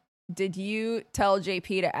 hey, did you tell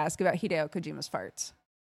JP to ask about Hideo Kojima's farts?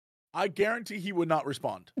 I guarantee he would not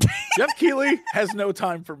respond. Jeff Keighley has no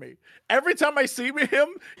time for me. Every time I see him,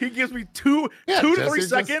 he gives me two to Jesse, 3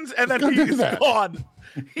 seconds, and then go do he's that. gone.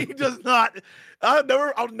 He does not.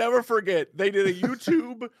 I'll never forget. They did a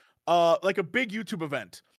YouTube, like a big YouTube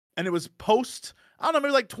event, and it was post, I don't know,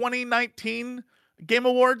 maybe like 2019 Game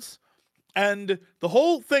Awards, and the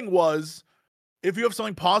whole thing was, if you have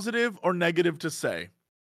something positive or negative to say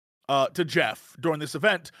to Jeff during this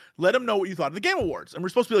event, let him know what you thought of the Game Awards. And we're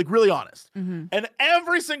supposed to be like really honest. Mm-hmm. And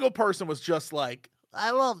every single person was just like,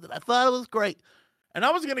 I loved it. I thought it was great. And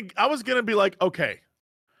I was gonna be like, okay,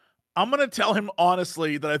 I'm gonna tell him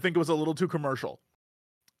honestly that I think it was a little too commercial.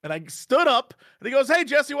 And I stood up and he goes, hey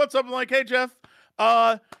Jesse, what's up? I'm like, hey Jeff.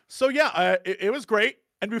 So yeah, it was great.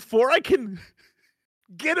 And before I can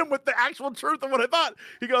get him with the actual truth of what I thought,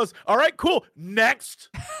 he goes, all right, cool, next.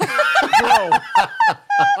 Bro,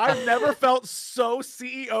 I've never felt so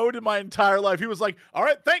CEO'd in my entire life. He was like, all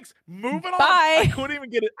right, thanks, moving on. Bye. I couldn't even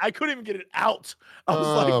get it out. I was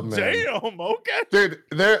like, man. damn, okay. Dude,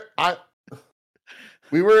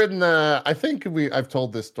 we were in the, I think I've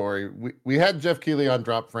told this story. We had Jeff Keighley on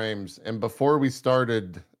Drop Frames, and before we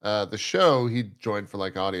started the show, he joined for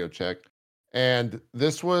like audio check. And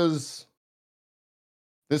this was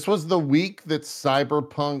the week that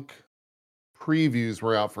Cyberpunk previews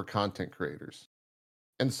were out for content creators.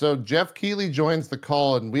 And so Jeff Keighley joins the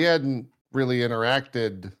call, and we hadn't really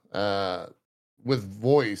interacted with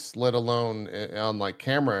voice, let alone on like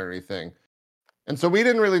camera or anything. And so we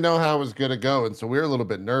didn't really know how it was going to go. And so we were a little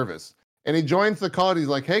bit nervous. And he joins the call and he's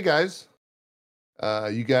like, hey guys,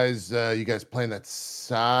 you guys playing that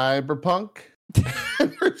Cyberpunk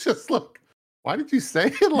And we're just like, why did you say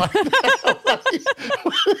it like that?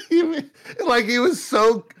 Like he was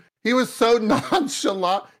so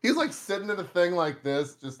nonchalant. He's like sitting in a thing like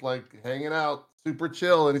this, just like hanging out, super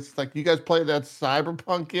chill. And it's like, you guys played that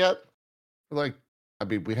Cyberpunk yet? We're like, I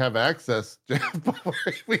mean, we have access, Jeff, but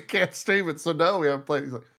we can't stream it. So no, we haven't played.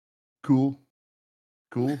 He's like, cool.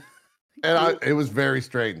 And it was very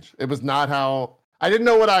strange. It was not how, I didn't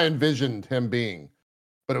know what I envisioned him being,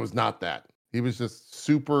 but it was not that. He was just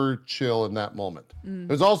super chill in that moment. It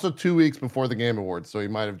was also 2 weeks before the Game Awards, so he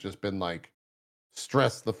might have just been like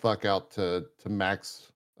stressed the fuck out to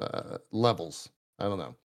max levels. I don't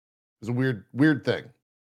know. It was a weird thing.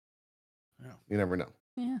 Yeah. You never know.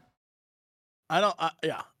 Yeah.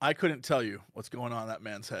 I couldn't tell you what's going on in that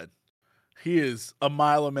man's head. He is a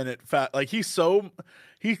mile a minute fat. Like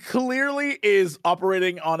he clearly is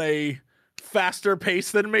operating on a faster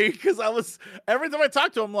pace than me, because every time I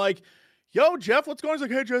talk to him, like, yo, Jeff, what's going on? He's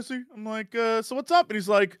like, hey, Jesse. I'm like, so what's up? And he's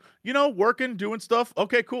like, working, doing stuff.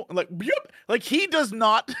 Okay, cool. I'm like, yep. Like, he does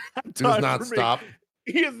not have time. He does not stop.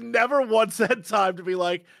 He has never once had time to be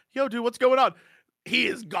like, yo, dude, what's going on? He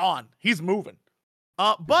is gone. He's moving.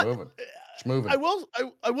 But It's moving.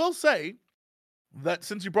 I will say that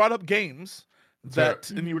since you brought up games,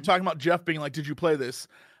 and you were talking about Jeff being like, did you play this?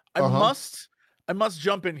 I must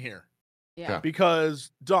jump in here. Yeah.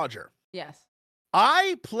 Because Dodger. Yes.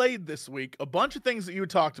 I played this week a bunch of things that you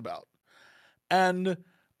talked about, and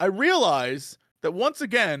I realized that once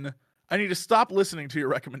again, I need to stop listening to your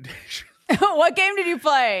recommendation. What game did you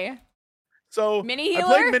play? So Mini Healer?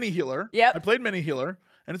 I played Mini Healer. Yep. I played Mini Healer,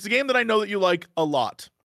 and it's a game that I know that you like a lot.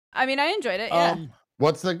 I mean, I enjoyed it. Yeah.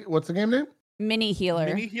 What's the game name? Mini Healer.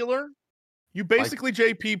 Mini Healer. You basically,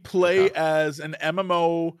 JP, play as an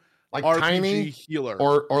MMO like RPG tiny healer,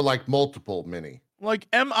 or like multiple mini, like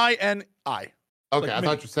MINI. Okay, like I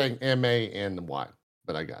thought you were saying MANY,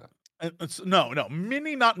 but I got it. It's, no,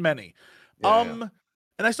 mini, not many. Yeah.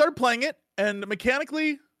 And I started playing it, and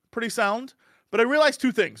mechanically pretty sound. But I realized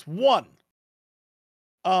two things. One,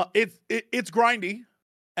 it's grindy,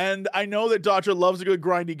 and I know that Dodger loves a good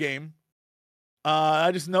grindy game.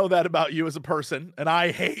 I just know that about you as a person, and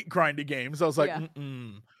I hate grindy games. I was like,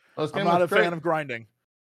 I'm not a fan of grinding.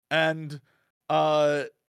 And the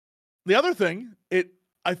other thing,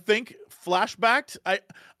 I think flashbacked. I'm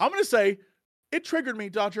gonna say it triggered me,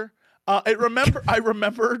 Dodger. I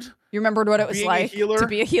remembered. You remembered what it was like to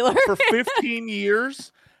be a healer for 15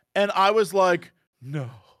 years, and I was like, no.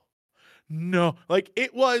 Like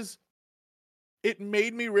it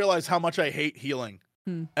made me realize how much I hate healing.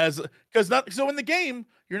 So in the game,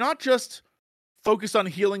 you're not just focused on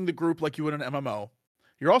healing the group like you would in an MMO.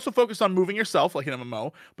 You're also focused on moving yourself like an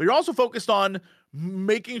MMO, but you're also focused on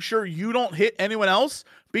making sure you don't hit anyone else,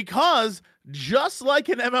 because just like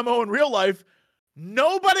an MMO in real life,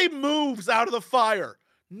 nobody moves out of the fire.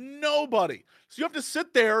 Nobody. So you have to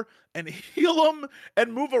sit there and heal them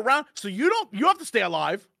and move around. So you have to stay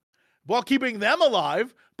alive while keeping them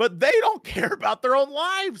alive, but they don't care about their own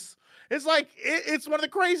lives. It's like, it's one of the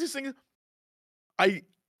craziest things.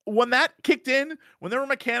 When that kicked in, when there were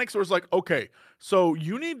mechanics where it's like, okay, so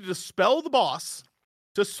you need to dispel the boss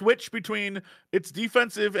to switch between its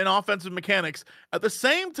defensive and offensive mechanics at the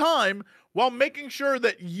same time while making sure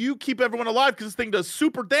that you keep everyone alive, because this thing does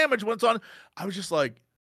super damage when it's on. I was just like,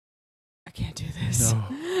 I can't do this. No,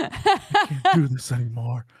 I can't do this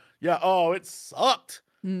anymore. Yeah, it sucked.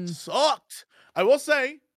 Sucked. I will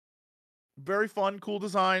say, very fun, cool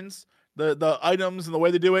designs. The items and the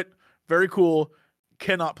way they do it, very cool.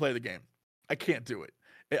 Cannot play the game. I can't do it.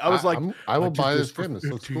 I was I will buy this for game. This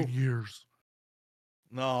looks cool. Years.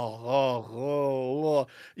 No.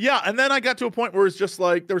 Yeah, and then I got to a point where it's just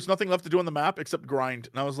like there was nothing left to do on the map except grind.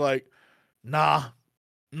 And I was like, nah,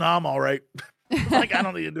 I'm all right. Like, I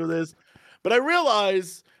don't need to do this. But I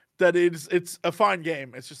realize that it's a fine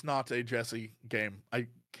game. It's just not a Jesse game. I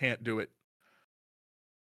can't do it.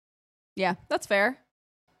 Yeah, that's fair.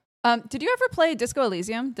 Did you ever play Disco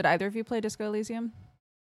Elysium? Did either of you play Disco Elysium?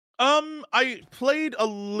 I played a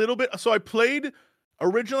little bit. So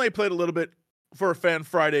originally I played a little bit for a Fan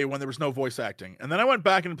Friday when there was no voice acting. And then I went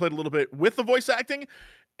back and played a little bit with the voice acting,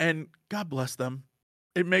 and God bless them.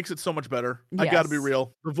 It makes it so much better. Yes. I gotta be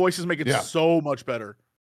real. The voices make it so much better.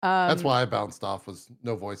 That's why I bounced off, was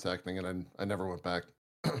no voice acting, and I never went back.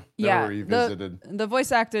 Never revisited. The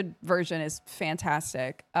voice acted version is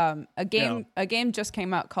fantastic. A game just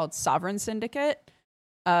came out called Sovereign Syndicate.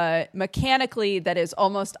 Mechanically, that is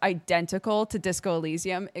almost identical to Disco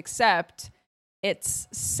Elysium, except it's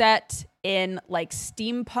set in like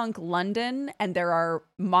steampunk London, and there are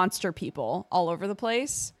monster people all over the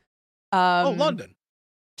place. London.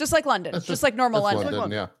 just like London, That's just like normal that's London.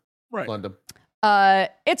 London, yeah. Right. London.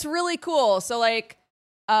 It's really cool. So like,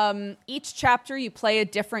 each chapter you play a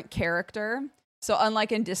different character. So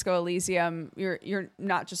unlike in Disco Elysium, you're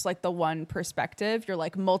not just like the one perspective. You're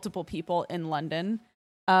like multiple people in London,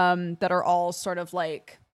 that are all sort of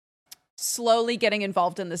like slowly getting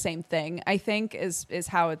involved in the same thing, I think is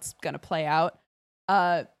how it's going to play out.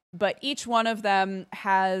 But each one of them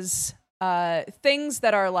has things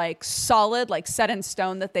that are like solid, like set in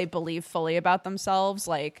stone that they believe fully about themselves.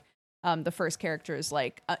 Like the first character is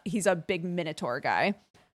like, he's a big Minotaur guy.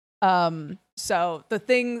 So the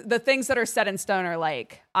things that are set in stone are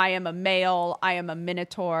like, I am a male, I am a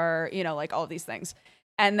Minotaur, you know, like all these things.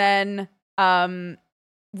 And then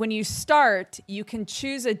when you start, you can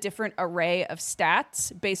choose a different array of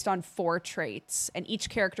stats based on 4 traits. And each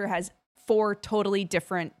character has 4 totally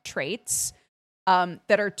different traits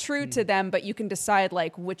that are true to them, but you can decide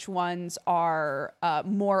like which ones are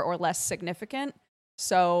more or less significant.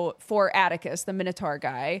 So for Atticus, the Minotaur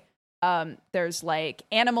guy, there's like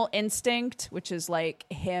animal instinct, which is like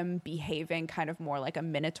him behaving kind of more like a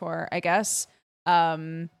Minotaur, I guess.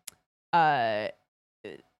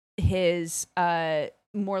 His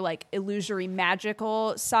more like illusory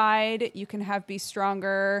magical side you can have be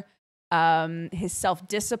stronger. His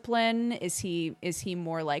self-discipline, is he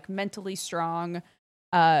more like mentally strong?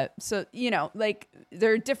 So, you know, like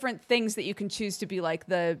there are different things that you can choose to be like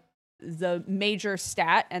the major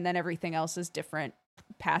stat, and then everything else is different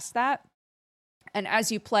past that. And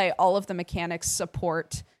as you play, all of the mechanics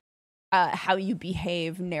support how you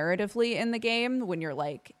behave narratively in the game when you're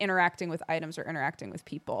like interacting with items or interacting with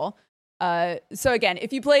people. So again,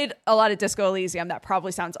 if you played a lot of Disco Elysium, that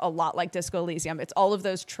probably sounds a lot like Disco Elysium. It's all of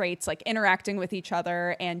those traits like interacting with each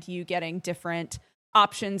other and you getting different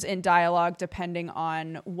options in dialogue depending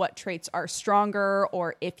on what traits are stronger,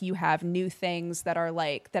 or if you have new things that are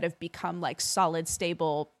like that have become like solid,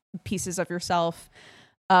 stable pieces of yourself.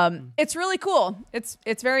 It's really cool. It's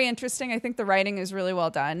very interesting. I think the writing is really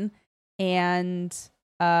well done. And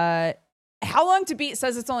how long to beat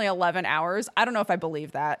says it's only 11 hours. I don't know if I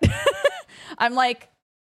believe that. I'm like,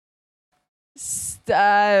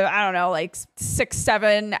 I don't know, like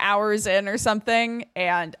 6-7 hours in or something.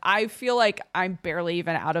 And I feel like I'm barely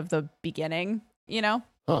even out of the beginning, you know?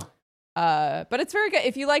 Huh. But it's very good.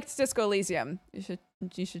 If you liked Disco Elysium, you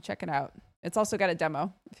should check it out. It's also got a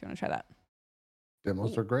demo if you want to try that.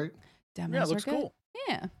 Demos are great. Demos it looks are good. cool.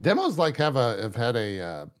 Yeah. Demos like have had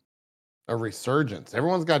a resurgence.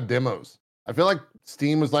 Everyone's got demos. I feel like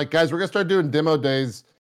Steam was like, guys, we're gonna start doing demo days,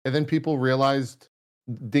 and then people realized,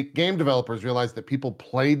 the game developers realized that people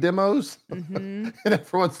play demos, and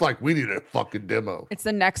everyone's like, we need a fucking demo. It's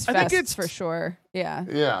the next I think fest it's- for sure. Yeah.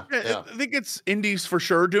 Yeah. I think it's indies for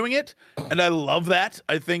sure doing it, and I love that.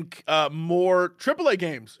 I think more AAA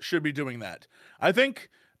games should be doing that. I think,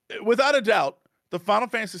 without a doubt, the Final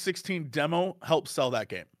Fantasy 16 demo helped sell that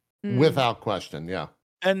game. Without question, yeah.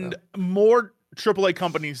 And more AAA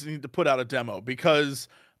companies need to put out a demo, because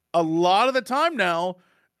a lot of the time now,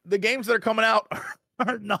 the games that are coming out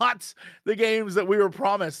are not the games that we were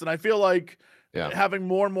promised. And I feel like having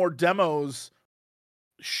more and more demos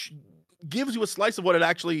gives you a slice of what it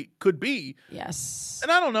actually could be. Yes.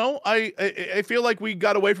 And I don't know. I feel like we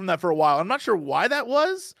got away from that for a while. I'm not sure why that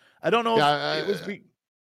was. I don't know if it was...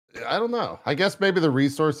 I don't know. I guess maybe the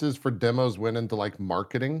resources for demos went into like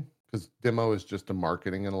marketing, because demo is just a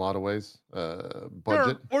marketing in a lot of ways.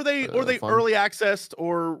 Budget, or they fun. early accessed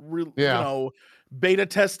or you know, beta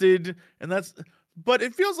tested, and that's. But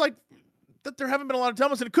it feels like that there haven't been a lot of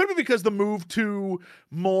demos, and it could be because the move to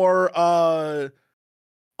more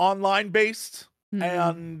online based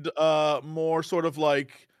and more sort of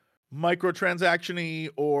like microtransaction-y,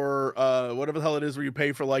 or whatever the hell it is where you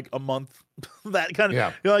pay for like a month, that kind of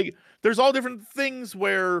you know, like there's all different things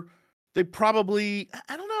where they probably,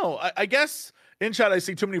 I don't know. I guess in chat I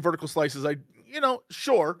see too many vertical slices.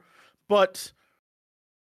 Sure, but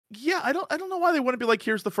yeah, I don't know why they wouldn't be like,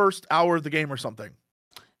 here's the first hour of the game or something.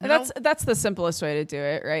 That's the simplest way to do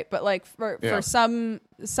it, right? But like for some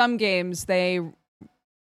games,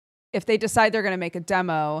 if they decide they're going to make a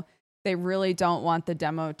demo, they really don't want the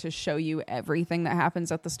demo to show you everything that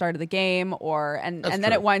happens at the start of the game, and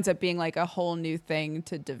then it winds up being like a whole new thing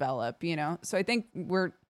to develop, you know? So I think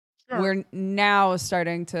we're now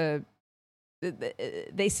starting to,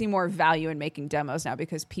 they see more value in making demos now,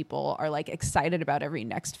 because people are like excited about every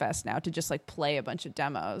next fest now to just like play a bunch of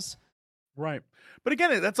demos. Right. But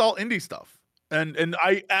again, that's all indie stuff. And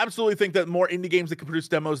I absolutely think that more indie games that can produce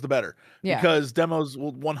demos, the better. Yeah. Because demos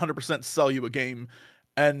will 100% sell you a game.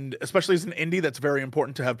 And especially as an indie, that's very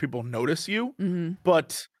important to have people notice you.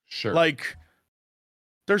 But like,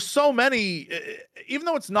 there's so many, even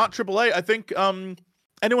though it's not AAA. I think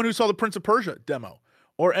anyone who saw the Prince of Persia demo,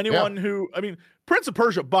 or anyone who, I mean, Prince of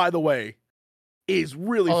Persia, by the way, is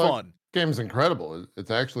really fun. Game's incredible.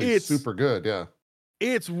 It's actually super good. Yeah,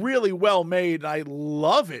 it's really well made. I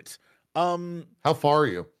love it. How far are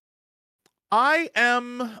you? I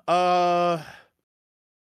am.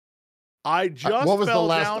 I just what was fell the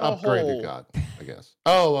last down upgrade a hole. you got? I guess.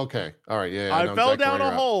 Oh, okay. All right. Yeah. I know fell exactly down where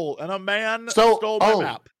a you're at. hole, and a man stole my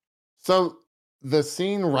map. So the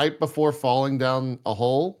scene right before falling down a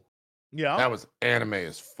hole, that was anime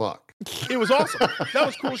as fuck. It was awesome. That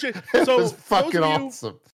was cool shit. It So was fucking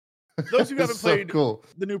awesome. Those who haven't played cool.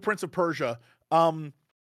 the new Prince of Persia,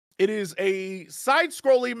 it is a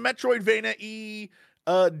side-scrolling Metroidvania-y,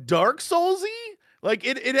 Dark Souls-y. Like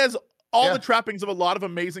it has all the trappings of a lot of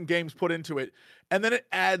amazing games put into it, and then it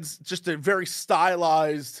adds just a very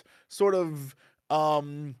stylized sort of,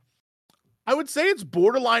 I would say it's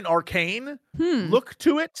borderline arcane look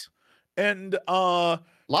to it, and a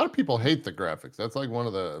lot of people hate the graphics. That's like one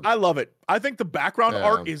of the. I love it. I think the background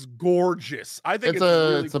art is gorgeous. I think it's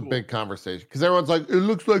really a big conversation because everyone's like, it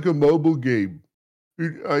looks like a mobile game.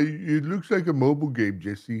 It looks like a mobile game,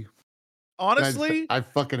 Jesse. Honestly, I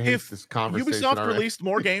fucking hate this conversation. Ubisoft released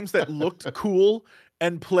more games that looked cool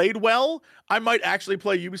and played well, I might actually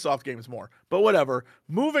play Ubisoft games more. But whatever.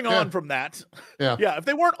 Moving on from that. Yeah. If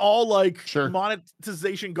they weren't all like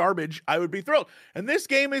monetization garbage, I would be thrilled. And this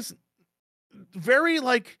game is very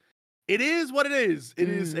like, it is what it is. It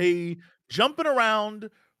is a jumping around,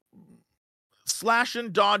 slashing,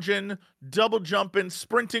 dodging, double jumping,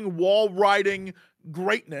 sprinting, wall riding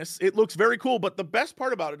greatness. It looks very cool. But the best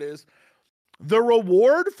part about it is the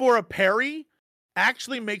reward for a parry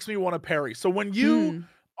actually makes me want to parry. So when you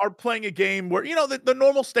are playing a game where, you know, the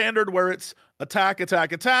normal standard where it's attack,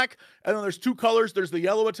 attack, attack, and then there's two colors, there's the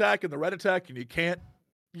yellow attack and the red attack, and you can't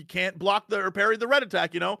block or parry the red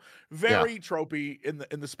attack, you know, very tropey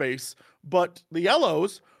in the space. But the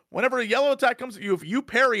yellows, whenever a yellow attack comes at you, if you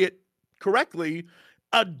parry it correctly,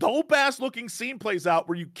 a dope ass looking scene plays out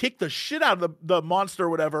where you kick the shit out of the monster or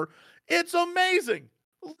whatever. It's amazing.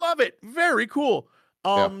 Love it. Very cool.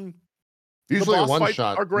 Usually a one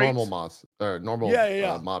shot normal mobs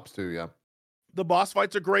too. Yeah. The boss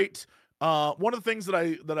fights are great. One of the things that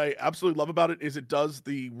I absolutely love about it is it does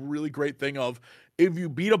the really great thing of, if you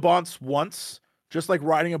beat a boss once, just like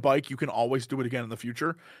riding a bike, you can always do it again in the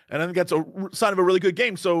future. And I think that's a sign of a really good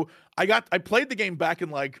game. So I played the game back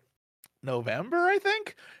in like November, I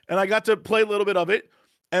think, and I got to play a little bit of it,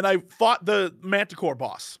 and I fought the Manticore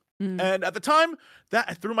boss. And at the time, that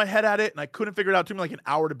I threw my head at it and I couldn't figure it out. It took me like an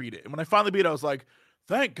hour to beat it. And when I finally beat it, I was like,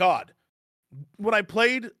 thank God. When I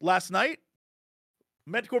played last night,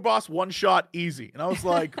 Manticore boss, one shot, easy. And I was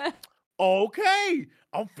like, okay,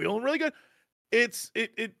 I'm feeling really good. It's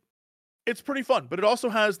pretty fun, but it also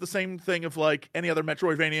has the same thing of like any other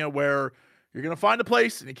Metroidvania where you're going to find a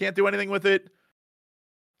place and you can't do anything with it.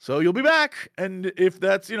 So you'll be back. And if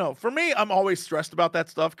that's, you know, for me, I'm always stressed about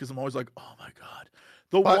that stuff because I'm always like, oh my God.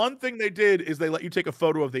 One thing they did is they let you take a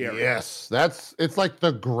photo of the area. Yes, it's like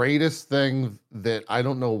the greatest thing that I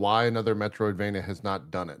don't know why another Metroidvania has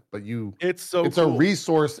not done it. But it's cool. A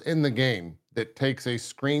resource in the game that takes a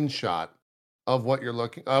screenshot of what you're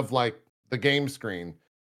looking of, like the game screen,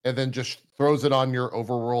 and then just throws it on your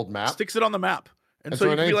overworld map. Sticks it on the map. And so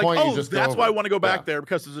you can be like, oh, that's why I want to go back there,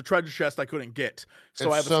 because there's a treasure chest I couldn't get.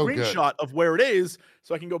 So I have a screenshot of where it is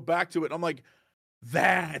so I can go back to it. And I'm like,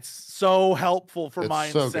 that's so helpful for my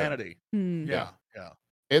insanity. Yeah.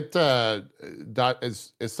 It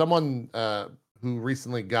is someone who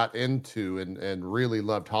recently got into and really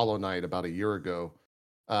loved Hollow Knight about a year ago,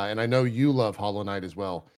 and I know you love Hollow Knight as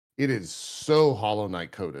well. It is so Hollow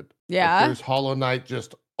Knight coded. Yeah, like, there's Hollow Knight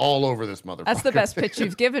just all over this motherfucker. That's the best pitch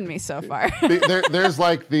you've given me so far. There's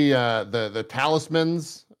like the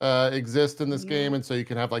talismans exist in this game, and so you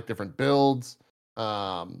can have like different builds.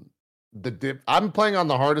 I'm playing on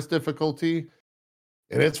the hardest difficulty,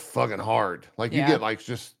 and it's fucking hard. Like you get like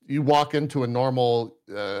you walk into a normal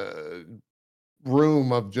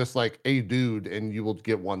room of just like a dude, and you will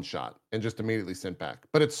get one shot and just immediately sent back.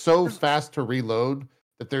 But it's so fast to reload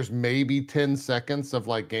that there's maybe 10 seconds of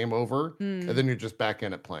like game over, and then you're just back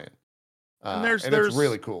in it playing. And it's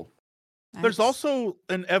really cool. Nice. There's also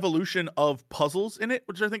an evolution of puzzles in it,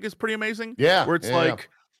 which I think is pretty amazing. Yeah, where it's like,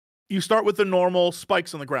 you start with the normal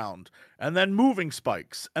spikes on the ground and then moving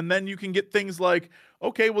spikes. And then you can get things like,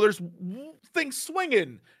 okay, well, there's things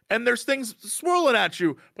swinging and there's things swirling at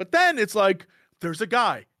you. But then it's like, there's a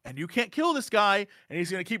guy and you can't kill this guy. And he's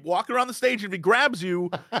going to keep walking around the stage. And if he grabs you,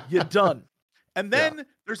 you're done. And then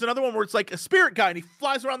there's another one where it's like a spirit guy and he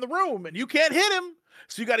flies around the room and you can't hit him.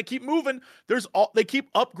 So you got to keep moving. They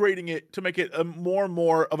keep upgrading it to make it more and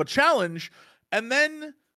more of a challenge. And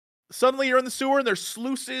then suddenly you're in the sewer and there's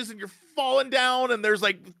sluices and you're falling down and there's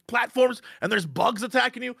like platforms and there's bugs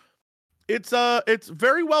attacking you. It's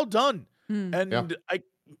very well done. And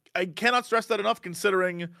I cannot stress that enough,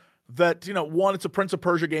 considering that, one, it's a Prince of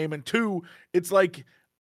Persia game, and two, it's like,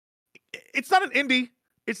 it's not an indie.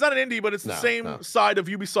 It's not an indie, but it's the same side of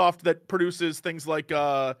Ubisoft that produces things like,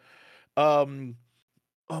 oh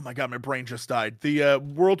my God, my brain just died. The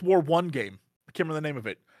World War I game. I can't remember the name of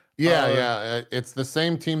it. It's the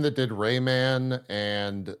same team that did Rayman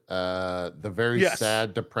and the very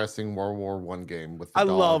sad, depressing World War I game with the I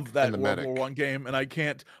dog love that and the World medic. War I game, and I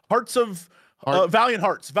can't. Valiant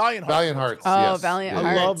Hearts. Valiant Hearts. Oh, yes. Valiant I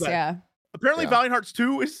Hearts. love that. Yeah. Apparently, Valiant Hearts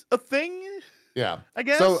 2 is a thing. Yeah, I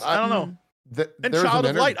guess. So I don't know. And Child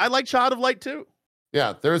of Light. I like Child of Light too.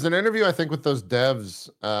 Yeah, there's an interview I think with those devs,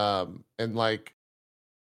 and like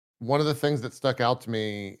one of the things that stuck out to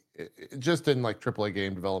me, just in like AAA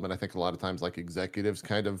game development, I think a lot of times like executives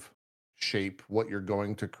kind of shape what you're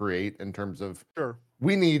going to create in terms of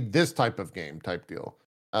we need this type of game type deal.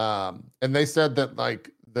 And they said that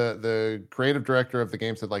like the creative director of the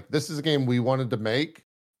game said like this is a game we wanted to make,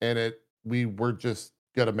 and we were just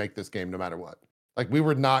gonna make this game no matter what. Like we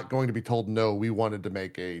were not going to be told no. We wanted to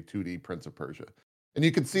make a 2D Prince of Persia, and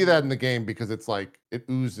you can see that in the game because it's like it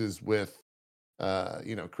oozes with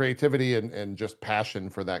creativity and just passion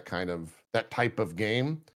for that type of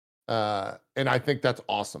game. And I think that's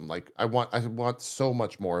awesome. Like I want so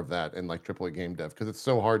much more of that in like AAA game dev, because it's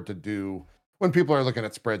so hard to do when people are looking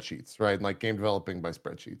at spreadsheets, right? And like game developing by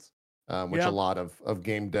spreadsheets, which a lot of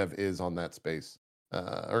game dev is on that space,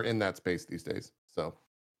 or in that space these days. So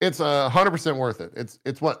it's 100% worth it.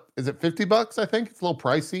 It's what is it, $50? I think it's a little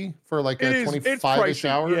pricey for like a 25-ish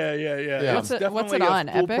hour. Yeah. What's it on?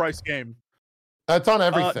 A full Epic? price game. It's on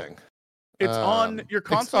everything. It's on your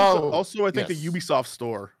console. Also, I think the Ubisoft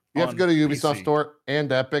store. You have to go to Ubisoft PC. store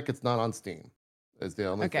and Epic. It's not on Steam. Is the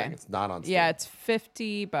only thing. It's not on Steam. Yeah, it's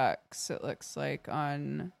 $50. It looks like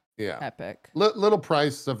on Epic. Little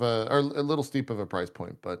price of or a little steep of a price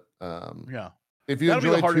point, but if you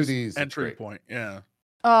That'll enjoy be the 2Ds, entry point. Yeah.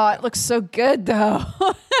 Oh, it looks so good though.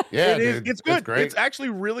 Yeah, it is. dude, It's good. It's great. It's actually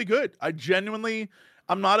really good.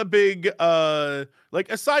 I'm not a big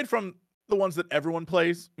aside from the ones that everyone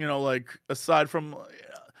plays, aside from,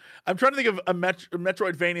 I'm trying to think of a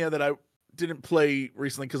Metroidvania that I didn't play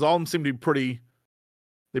recently, because all of them seem to be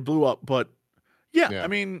they blew up. But I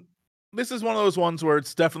mean, this is one of those ones where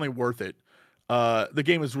it's definitely worth it. The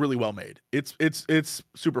game is really well made. It's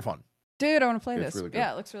super fun. Dude, I want to play this. Really good.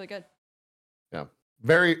 Yeah, it looks really good. Yeah,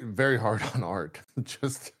 very very hard on art.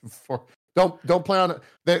 Just for don't play on it.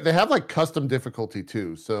 They have like custom difficulty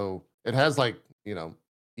too, so it has like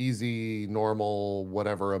easy, normal,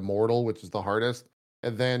 whatever, immortal, which is the hardest,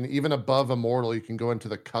 and then even above immortal, you can go into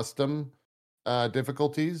the custom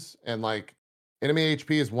difficulties, and like enemy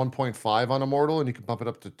HP is 1.5 on immortal, and you can bump it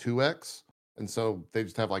up to 2x, and so they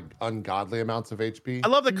just have like ungodly amounts of HP. I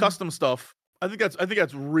love the custom stuff. I think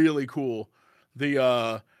that's really cool.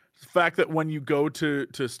 The fact that when you go to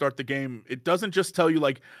start the game, it doesn't just tell you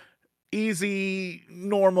like easy,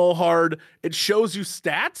 normal, hard. It shows you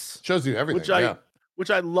stats. Shows you everything. Which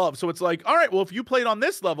I love. So it's like, all right, well, if you played on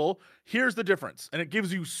this level, here's the difference. And it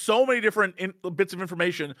gives you so many different bits of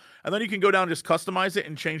information. And then you can go down and just customize it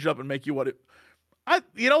and change it up and make you what it...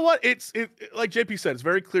 you know what? It's like JP said, it's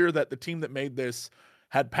very clear that the team that made this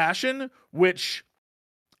had passion, which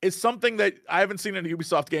is something that I haven't seen in a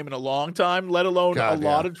Ubisoft game in a long time, let alone a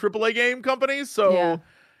lot of AAA game companies. So,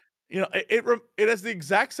 it has the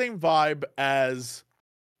exact same vibe as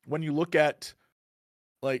when you look at...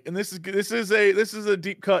 Like, and this is a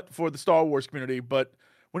deep cut for the Star Wars community, but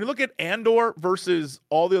when you look at Andor versus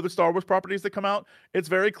all the other Star Wars properties that come out, it's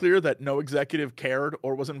very clear that no executive cared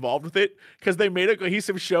or was involved with it, because they made a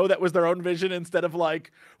cohesive show that was their own vision instead of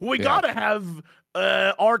like, we gotta have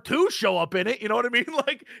R2 show up in it. You know what I mean?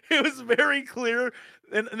 Like, it was very clear,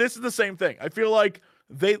 and this is the same thing. I feel like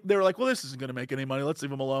they were like, well, this isn't gonna make any money. Let's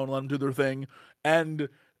leave them alone. Let them do their thing. And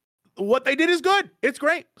what they did is good. It's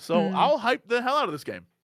great. So I'll hype the hell out of this game.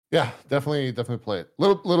 Yeah, definitely play it.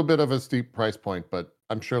 Little bit of a steep price point, but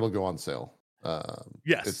I'm sure it'll go on sale.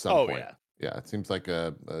 Yes. At some point. Yeah. It seems like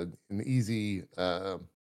an easy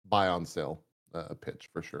buy on sale pitch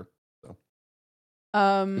for sure. So,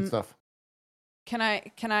 good stuff. Can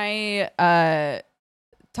I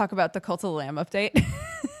talk about the Cult of the Lamb update?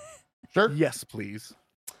 Sure. Yes, please.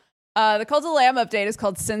 The Cult of the Lamb update is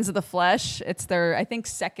called Sins of the Flesh. It's their, I think,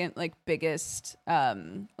 second biggest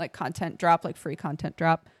content drop, free content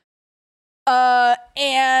drop.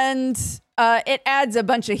 And It adds a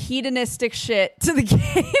bunch of hedonistic shit to the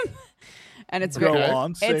game. And it's Go very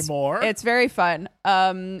on, say more. It's very fun.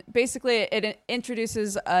 Basically, it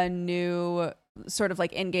introduces a new sort of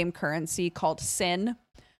like in-game currency called sin.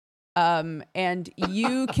 And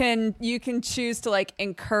you can choose to like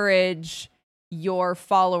encourage your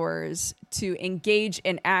followers to engage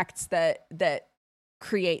in acts that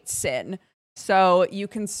create sin. So you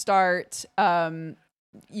can start.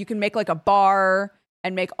 You can make like a bar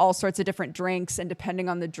and make all sorts of different drinks, and depending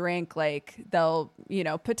on the drink, like they'll,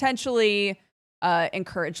 potentially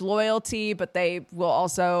encourage loyalty, but they will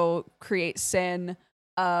also create sin.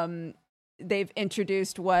 They've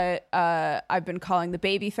introduced what I've been calling the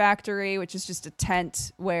baby factory, which is just a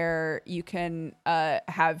tent where you can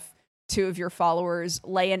have two of your followers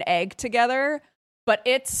lay an egg together. But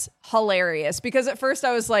it's hilarious because at first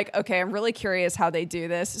I was like, okay, I'm really curious how they do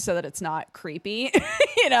this so that it's not creepy,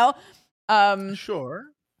 Sure.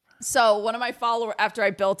 So one of my followers, after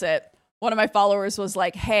I built it, one of my followers was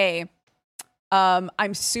like, hey,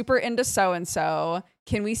 I'm super into so-and-so.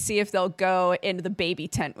 Can we see if they'll go into the baby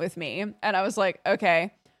tent with me? And I was like,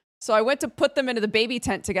 okay. So I went to put them into the baby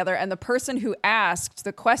tent together, and the person who asked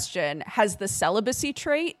the question has the celibacy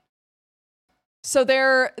trait. So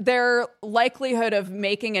their likelihood of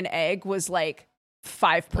making an egg was like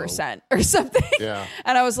 5% or something. Yeah.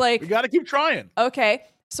 And I was like, We got to keep trying. okay.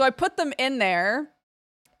 So I put them in there,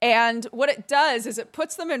 and what it does is it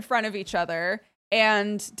puts them in front of each other.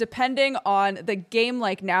 And depending on the game,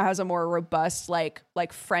 like now has a more robust like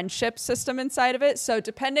friendship system inside of it. So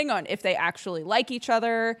depending on if they actually like each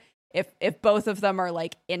other, if both of them are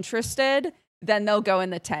like interested, then they'll go in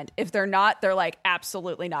the tent. If they're not, they're like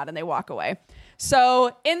absolutely not, and they walk away.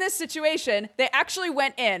 So in this situation, they actually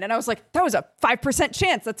went in, and I was like, that was a 5%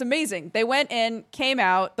 chance. That's amazing. They went in, came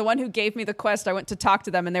out. The one who gave me the quest, I went to talk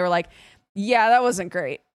to them, and they were like, yeah, that wasn't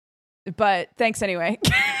great, but thanks anyway.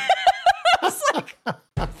 I was like,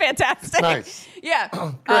 fantastic. Nice.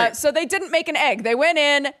 Yeah. So they didn't make an egg. They went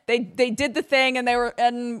in, they did the thing,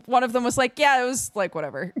 and one of them was like, yeah, it was like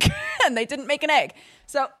whatever. And they didn't make an egg.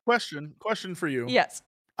 So Question for you. yes.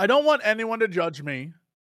 I don't want anyone to judge me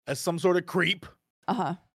as some sort of creep.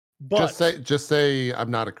 Uh-huh. But Just say I'm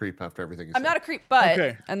not a creep after everything you I'm said. not a creep, but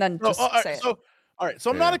Okay. and then just say it. all right. So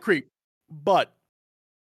I'm not Yeah. a creep, but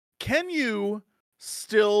can you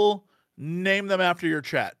still name them after your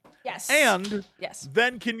chat? Yes. And yes.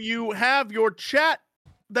 then can you have your chat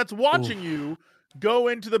that's watching you go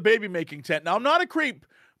into the baby making tent? Now, I'm not a creep,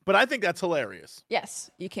 but I think that's hilarious. Yes,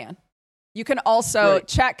 you can. You can also Great.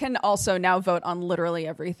 chat can also now vote on literally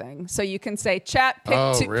everything. So you can say chat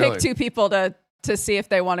pick really? pick two people to see if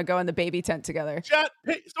they want to go in the baby tent together. Chat,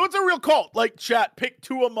 so it's a real cult. Like, chat, pick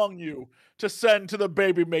two among you to send to the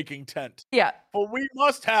baby making tent. Yeah. But we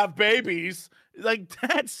must have babies. Like,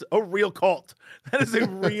 that's a real cult. That is a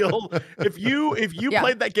real. If you Yeah.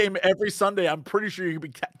 played that game every Sunday, I'm pretty sure you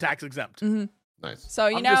could be tax exempt. Mm-hmm. Nice. So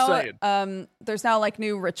I'm just saying. there's now like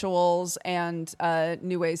new rituals and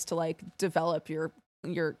new ways to like develop your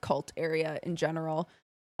cult area in general.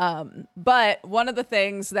 But one of the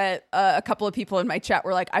things that a couple of people in my chat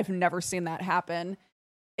were like, I've never seen that happen,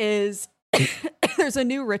 is there's a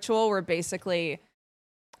new ritual where basically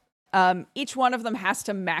each one of them has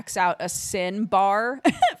to max out a sin bar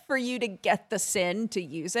for you to get the sin to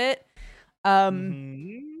use it.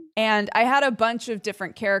 And I had a bunch of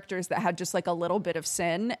different characters that had just like a little bit of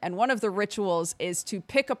sin. And one of the rituals is to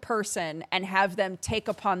pick a person and have them take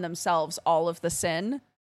upon themselves all of the sin.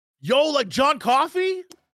 Yo, like John Coffey?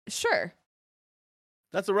 Sure.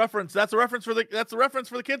 That's a reference. That's a reference for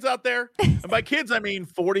the kids out there. And by kids, I mean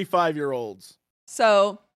 45-year-olds.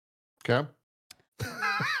 So Okay.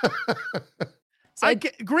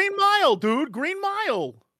 Green Mile, dude. Green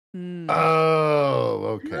Mile. Oh,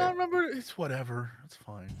 You okay. don't remember? It's whatever. It's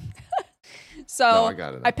fine. So No, I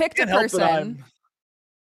got it. I picked a Can't help that person.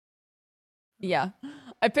 Yeah.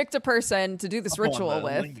 I picked a person to do this I'm on ritual the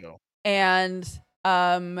with. lingo. And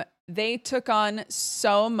they took on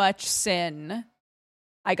so much sin.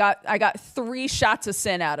 I got 3 shots of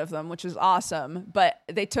sin out of them, which is awesome. But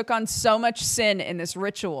they took on so much sin in this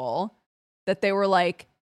ritual that they were like,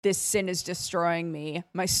 this sin is destroying me.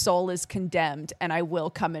 My soul is condemned, and I will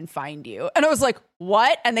come and find you. And I was like,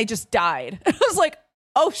 what? And they just died. I was like,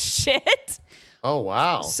 oh shit. Oh,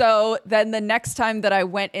 wow. So then the next time that I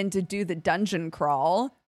went in to do the dungeon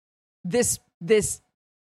crawl, this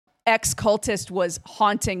ex-cultist was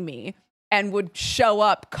haunting me and would show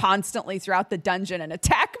up constantly throughout the dungeon and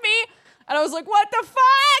attack me. And I was like, what the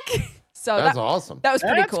fuck? So That's awesome. that was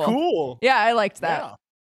pretty That's cool. Yeah, I liked that. Yeah.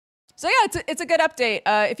 So yeah, it's a good update.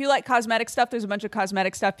 If you like cosmetic stuff, there's a bunch of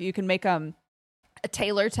cosmetic stuff. You can make a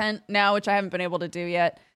tailor tent now, which I haven't been able to do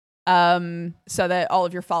yet. So that all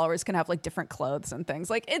of your followers can have like different clothes and things.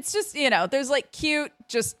 Like it's just, there's like cute,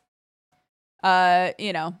 just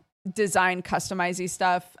design customizey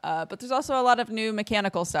stuff. But there's also a lot of new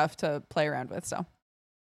mechanical stuff to play around with. So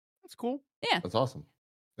That's cool. yeah. That's awesome.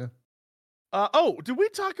 Yeah. Did we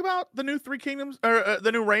talk about the new Three Kingdoms or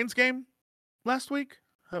the new Reigns game last week?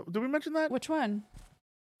 Did we mention that? Which one?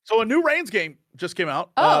 So a new Reigns game just came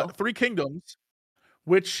out. Oh. Three Kingdoms,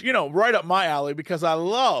 which, right up my alley because I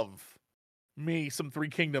love me some Three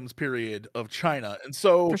Kingdoms period of China. And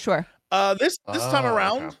so For sure. this time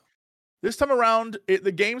around, okay.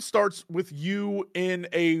 the game starts with you in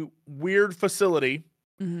a weird facility.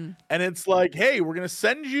 Mm-hmm. And it's like, hey, we're going to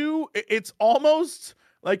send you. It's almost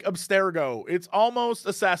like Abstergo. It's almost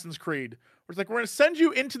Assassin's Creed. It's like, we're going to send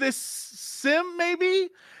you into this sim maybe.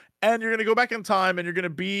 And you're going to go back in time and you're going to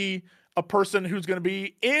be a person who's going to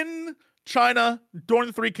be in China during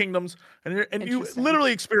the Three Kingdoms. And you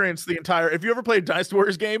literally experience the entire, if you ever played a Dynasty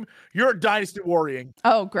Warriors game, you're Dynasty Warrioring.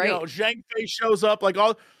 Oh, great. Zhang Fei shows up like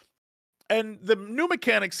all. And the new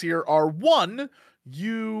mechanics here are one,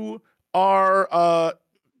 you are,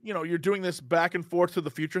 you're doing this back and forth to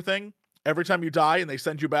the future thing every time you die and they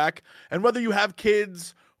send you back. And whether you have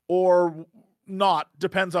kids or not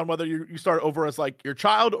depends on whether you start over as like your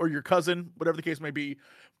child or your cousin, whatever the case may be.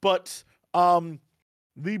 But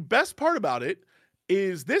the best part about it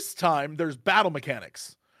is this time there's battle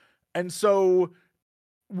mechanics. And so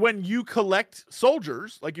when you collect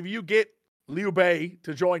soldiers, like if you get Liu Bei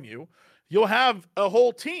to join you, you'll have a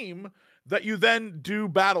whole team that you then do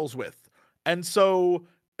battles with. And so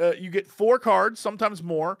you get 4 cards, sometimes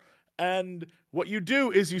more. And what you do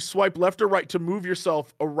is you swipe left or right to move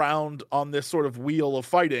yourself around on this sort of wheel of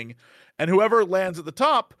fighting. And whoever lands at the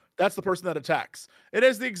top, that's the person that attacks. It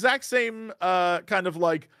has the exact same kind of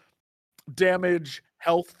like damage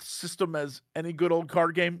health system as any good old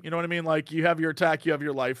card game. You know what I mean? Like you have your attack, you have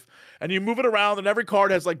your life, and you move it around, and every card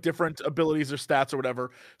has like different abilities or stats or whatever.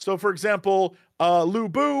 So for example, Lu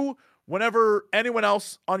Bu, whenever anyone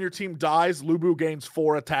else on your team dies, Lu Bu gains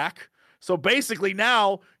 4 attack. So basically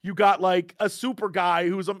now you got like a super guy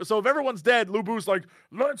who's, so if everyone's dead, Lu Bu's like,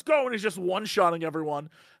 let's go. And he's just one-shotting everyone.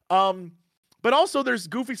 But also there's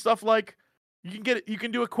goofy stuff like you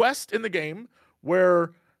can do a quest in the game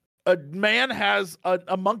where a man has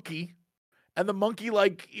a monkey, and the monkey,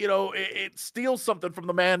 like, it steals something from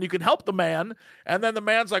the man. You can help the man, and then the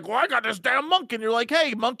man's like, well, I got this damn monkey. And you're like,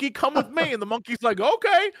 hey, monkey, come with me. And the monkey's like,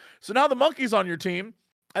 okay. So now the monkey's on your team.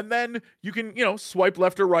 And then you can, swipe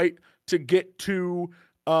left or right to get to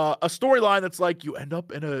a storyline that's like you end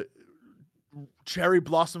up in a cherry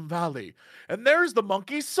blossom valley, and there's the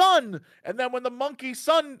monkey's son. And then when the monkey's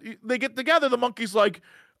son, they get together, the monkey's like,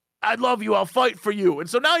 I love you, I'll fight for you. And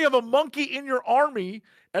so now you have a monkey in your army,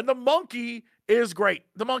 and the monkey is great.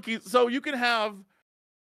 The monkey, so you can have,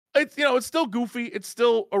 it's still goofy, it's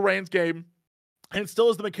still a Reigns game, and it still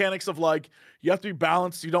has the mechanics of like, you have to be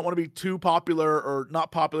balanced, you don't want to be too popular or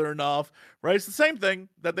not popular enough, right? It's the same thing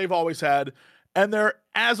that they've always had. And there,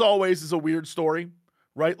 as always, is a weird story,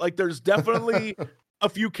 right? Like there's definitely a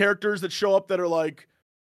few characters that show up that are like,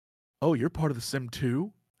 oh, you're part of the sim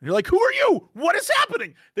too? And you're like, who are you? What is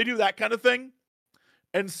happening? They do that kind of thing.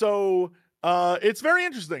 And so it's very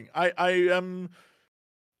interesting. I am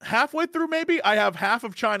halfway through, maybe. I have half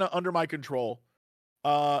of China under my control.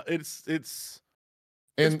 It's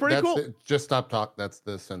pretty cool. Just stop talk. That's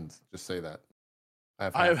the sentence. Just say that. I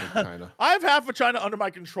have half of China. I have half of China under my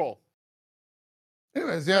control.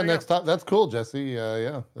 Anyways, yeah, next up. That's cool, Jesse.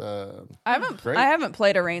 Yeah. I haven't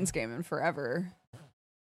played a Reigns game in forever.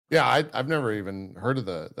 Yeah, I've never even heard of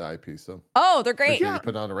the IP. So they're great. You put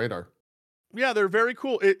it on the radar. Yeah, they're very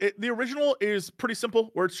cool. The original is pretty simple,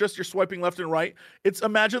 where it's just you're swiping left and right. It's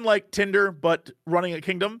imagine like Tinder, but running a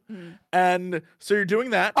kingdom. Mm-hmm. And so you're doing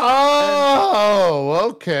that. Oh,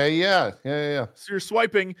 okay. Yeah. So you're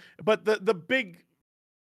swiping, but the big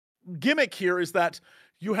gimmick here is that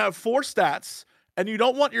you have 4 stats, and you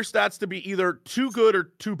don't want your stats to be either too good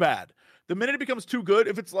or too bad. The minute it becomes too good,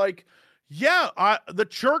 if it's like, the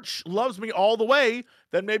church loves me all the way,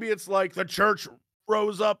 then maybe it's like the church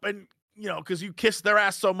rose up and, because you kissed their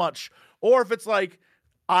ass so much. Or if it's like,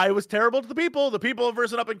 I was terrible to the people have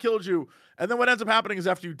risen up and killed you. And then what ends up happening is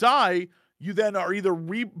after you die, you then are either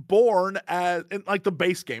reborn as, in like the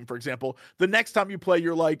base game, for example, the next time you play,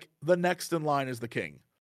 you're like, the next in line is the king,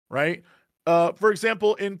 right? For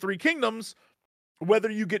example, in Three Kingdoms,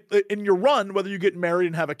 whether you get married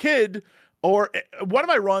and have a kid, or one of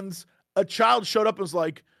my runs, a child showed up and was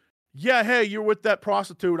like, yeah, hey, you're with that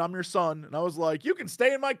prostitute. I'm your son. And I was like, you can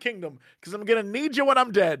stay in my kingdom because I'm going to need you when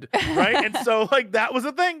I'm dead. Right. And so, like, that was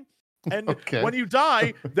a thing. And Okay. when you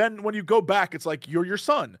die, then when you go back, it's like, you're your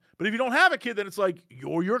son. But if you don't have a kid, then it's like,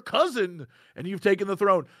 you're your cousin and you've taken the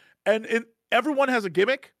throne. And everyone has a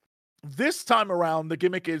gimmick. This time around, the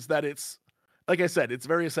gimmick is that it's, like I said, it's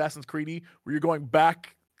very Assassin's Creed-y, where you're going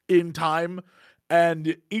back in time.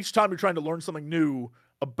 And each time you're trying to learn something new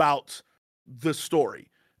about the story.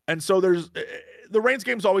 And so there's the Reigns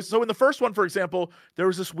game's always, so in the first one, for example, there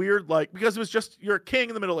was this weird, like, because it was just, you're a king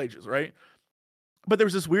in the Middle Ages, right? But there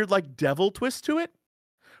was this weird, like, devil twist to it,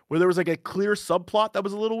 where there was like a clear subplot that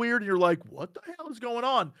was a little weird. And you're like, what the hell is going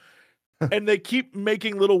on? And they keep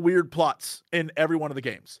making little weird plots in every one of the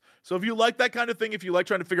games. So if you like that kind of thing, if you like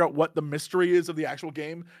trying to figure out what the mystery is of the actual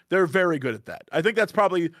game, they're very good at that. I think that's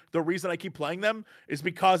probably the reason I keep playing them, is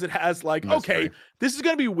because it has like, Mystery. okay, this is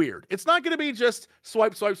going to be weird. It's not going to be just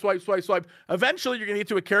swipe, swipe, swipe, swipe, swipe. Eventually you're going to get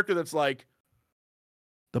to a character that's like,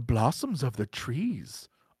 the blossoms of the trees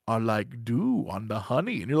are like dew on the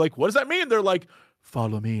honey. And you're like, what does that mean? They're like,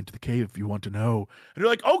 follow me into the cave if you want to know. And you're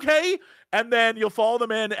like, okay. And then you'll follow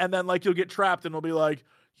them in, and then like you'll get trapped, and it'll be like,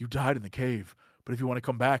 you died in the cave, but if you want to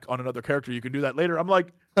come back on another character, you can do that later. I'm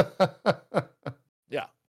like, yeah,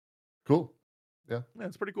 Cool. yeah,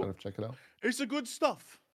 it's pretty cool. Gotta check it out. It's a good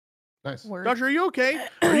stuff. Nice. Word. Doctor, are you okay?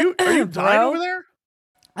 Are you dying Bro? over there?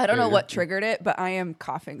 I don't know Yeah. what triggered it, but I am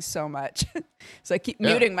coughing so much. So I keep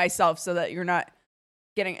Yeah. muting myself so that you're not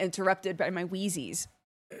getting interrupted by my wheezies.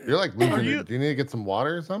 You're like losing Are your, you- do you need to get some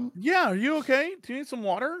water or something? Yeah, are you okay? Do you need some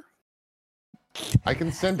water? I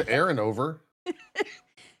can send Aaron over.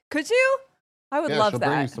 Could you? I would Yeah, love she'll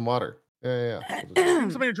bring you that. some water. Yeah. We'll just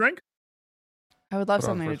Need something to drink? I would love put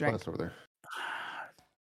on something to first drink. class over there.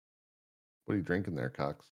 What are you drinking there,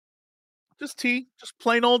 Cox? Just tea, just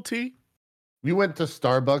plain old tea. You went to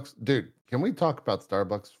Starbucks, dude. Can we talk about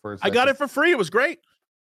Starbucks for a I second? got it for free. It was great.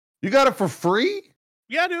 You got it for free?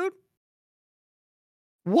 Yeah, dude.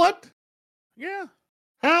 What? Yeah.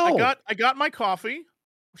 How? I got my coffee,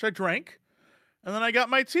 which I drank, and then I got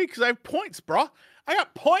my tea because I have points, bruh. I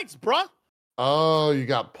got points, bruh. Oh, you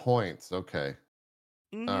got points. Okay.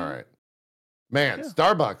 Mhm. All right. Man, Yeah.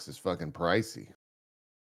 Starbucks is fucking pricey.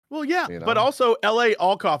 Well, yeah, You but know? also LA,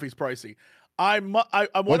 all coffee's pricey. I want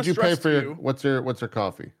What'd to you pay stress for to your you. what's your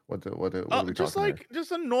coffee? What are we Just talking like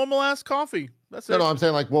just a normal ass coffee. That's here? it. No, I'm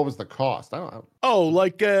saying like what was the cost? I don't know. Oh,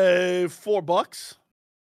 like $4.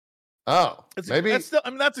 Oh, It's, maybe that's still, I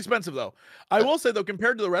mean, that's expensive though. I will say though,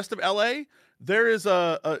 compared to the rest of LA, there is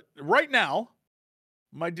a right now.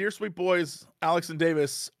 My dear sweet boys, Alex and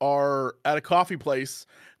Davis, are at a coffee place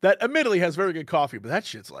that admittedly has very good coffee, but that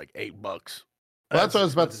shit's like $8. Well, that's what I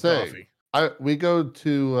was about to expensive say. coffee. we go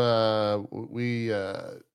to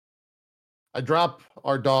I drop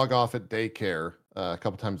our dog off at daycare a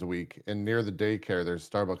couple times a week, and near the daycare there's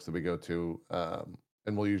Starbucks that we go to,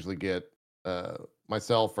 and we'll usually get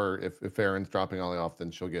myself, or if Erin's dropping Ollie off,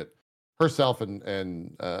 then she'll get herself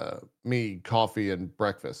and me coffee and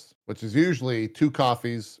breakfast, which is usually 2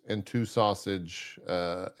 coffees and 2 sausage,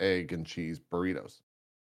 egg and cheese burritos.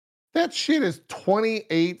 That shit is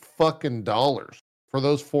 $28 fucking for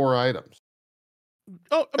those 4 items.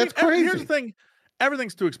 Oh, I mean, That's here's crazy. the thing: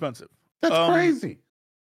 everything's too expensive. That's crazy.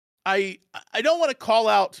 I don't want to call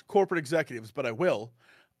out corporate executives, but I will.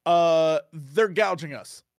 They're gouging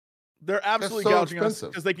us. They're absolutely so gouging us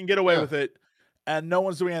expensive. because they can get away Yeah. with it, and no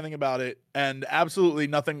one's doing anything about it. And absolutely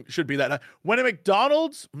nothing should be that. When a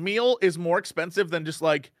McDonald's meal is more expensive than just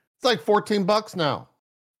like It's like $14 now.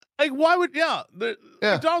 why would the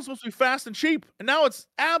Yeah. McDonald's supposed to be fast and cheap, and now it's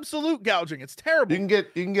absolute gouging. It's terrible. You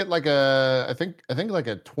can get like a I think like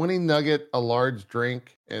a 20 nugget, a large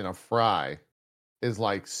drink, and a fry is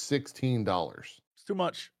like $16. It's too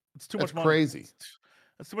much. It's too That's much money. crazy.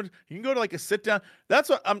 That's too much. You can go to like a sit down. That's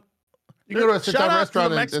what I'm. You can go to a Shout sit-down out to restaurant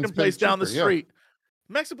the and Mexican spend place down the cheaper, yeah. street.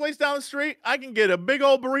 Mexican place down the street, I can get a big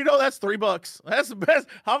old burrito. That's $3. That's the best.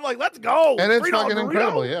 I'm like, let's go. And it's $3 fucking burrito.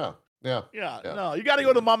 incredible. Yeah. Yeah. Yeah, Yeah. no, you got to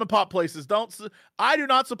go to mom and pop places. I do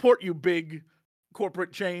not support you big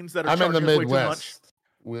corporate chains that are I'm in the charging us way too much.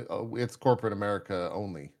 Midwest. It's corporate America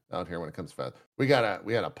only out here when it comes to fast. We had a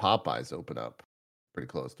Popeyes open up pretty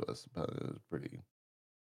close to us, but it was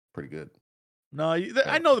pretty good. No,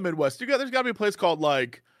 I know the Midwest. There's got to be a place called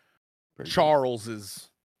like Pretty good. Charles's,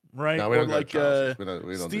 right? No, we or don't go like to Charles's. We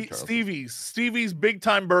don't do Charles's. Stevie's Big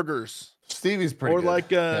Time Burgers. Stevie's pretty Or good.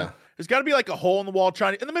 like yeah. there's got to be like a hole in the wall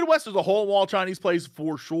Chinese. In the Midwest, there's a hole in the wall Chinese place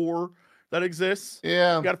for sure that exists.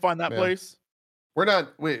 Yeah. You got to find that Yeah. place. We're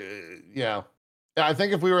not. Yeah. I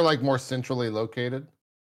think if we were like more centrally located,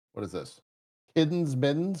 what is this? Kiddens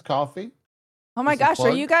Middens Coffee. Oh my This is a gosh, are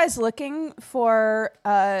plug? you guys looking for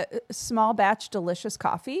small batch delicious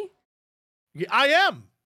coffee? Yeah, I am.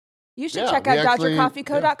 You should Yeah, check we out actually-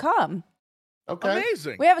 DodgerCoffeeCo.com. Okay.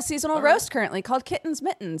 Amazing. We have a seasonal All right. roast currently called Kitten's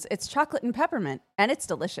Mittens. It's chocolate and peppermint, and it's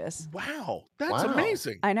delicious. Wow, that's Wow.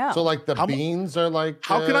 amazing. I know. So like the How mu- beans are like.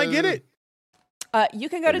 How can I get it? You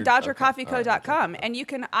can go to you're- okay. DodgerCoffeeCo.com and you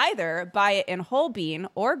can either buy it in whole bean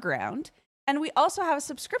or ground. And we also have a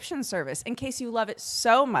subscription service in case you love it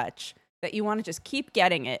so much that you want to just keep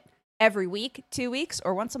getting it every week, 2 weeks,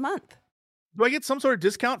 or once a month. Do I get some sort of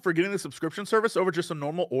discount for getting the subscription service over just a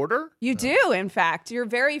normal order? You do, in fact. Your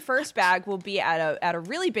very first bag will be at a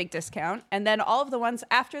really big discount, and then all of the ones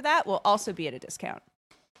after that will also be at a discount.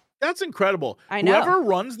 That's incredible. I know. Whoever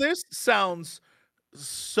runs this sounds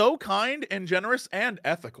so kind and generous and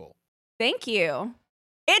ethical. Thank you.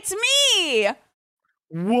 It's me.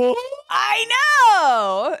 Whoa, I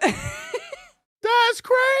know. that's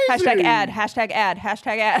crazy. Hashtag ad, hashtag ad,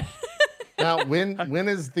 hashtag ad. Now, when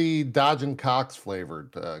is the Dodge and Cox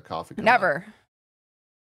flavored coffee coming out? Never.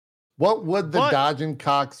 What would the But- Dodge and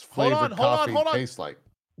Cox Hold on, flavored hold on, coffee hold on. taste like?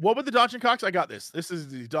 What would the Dodge and Cox? I got this. This is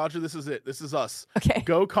the Dodger. This is it. This is us. Okay.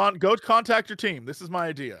 Go contact your team. This is my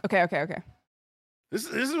idea. Okay. This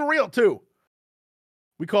is real too.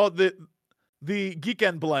 We call it the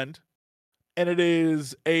Geekend blend, and it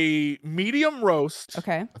is a medium roast.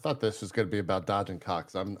 Okay. I thought this was going to be about Dodge and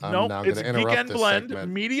Cox. I'm No, now going it's to interrupt Geekend this blend,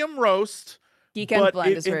 segment. medium roast. Geek and But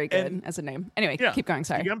Blend it- is very good and- as a name. Anyway, Yeah, keep going.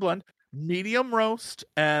 Sorry. Geekend blend, medium roast,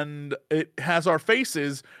 and it has our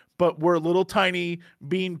faces, but we're little tiny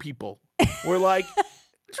bean people. We're like,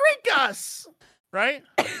 drink us, right?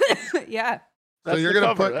 Yeah. So That's you're the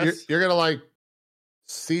gonna cover. put you're gonna like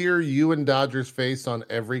sear you and Dodger's face on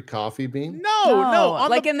every coffee bean. No, on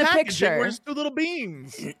like the in the packaging, picture. We're just two little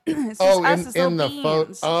beans. It's just Oh, us as in the little photo.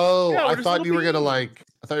 beans. Oh, Yeah, we're I just thought little you were gonna beans. like.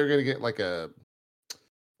 I thought you were gonna get like a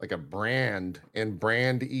brand and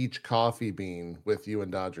brand each coffee bean with you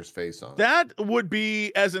and Dodger's face on it. That would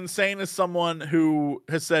be as insane as someone who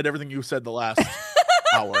has said everything you said the last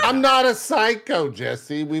hour. I'm not a psycho,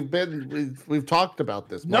 Jesse. We've talked about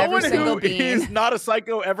this. No Every one single who bean. is not a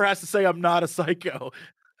psycho ever has to say I'm not a psycho.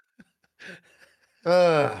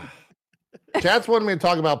 Chat's wanted me to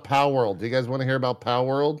talk about Power World. Do you guys want to hear about Power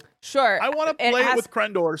World? Sure. I want to play it with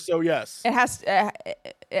Krendor, so yes. It has.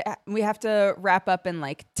 We have to wrap up in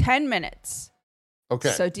like 10 minutes. Okay.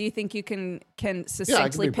 So, do you think you can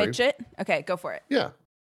succinctly be pitch brief. it? Okay, go for it. Yeah.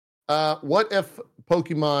 What if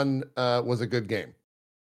Pokemon was a good game?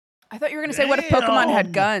 I thought you were going to say, what if Pokemon Damn.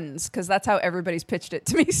 had guns? Because that's how everybody's pitched it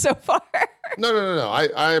to me so far. No.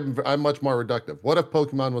 I'm much more reductive. What if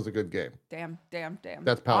Pokemon was a good game? Damn.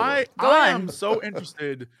 That's Power I World. Go I on. am so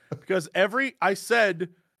interested because I said,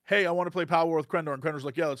 hey, I want to play Power World with Krendor, and Krendor's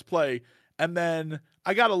like, yeah, let's play. And then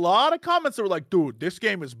I got a lot of comments that were like, dude, this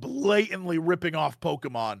game is blatantly ripping off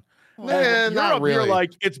Pokemon. Eh, And not you're up here really.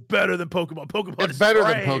 like, it's better than Pokemon. Pokemon It's is better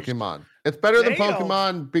than trash. Pokemon. It's better than Damn.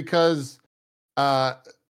 Pokemon because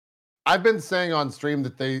I've been saying on stream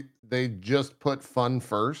that they just put fun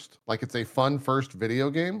first. Like it's a fun first video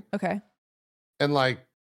game. Okay. And like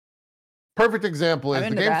perfect example I'm is the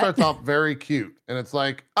into game that. starts off very cute. And it's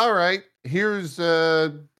like, all right, here's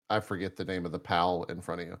I forget the name of the pal in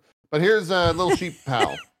front of you. But here's a little sheep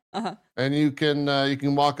pal. Uh-huh. And you can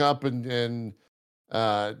walk up and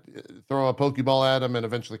throw a Pokeball at him and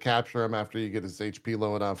eventually capture him after you get his HP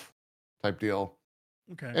low enough type deal.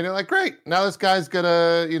 Okay. And you're like, great. Now this guy's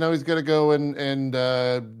gonna, he's gonna go and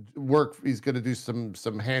work. He's gonna do some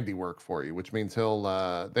handiwork for you, which means he'll.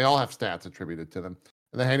 They all have stats attributed to them,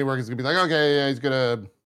 and the handiwork is gonna be like, okay, yeah, he's gonna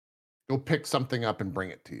go pick something up and bring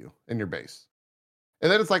it to you in your base.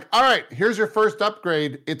 And then it's like, all right, here's your first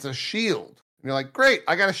upgrade. It's a shield, and you're like, great,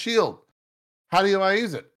 I got a shield. How do I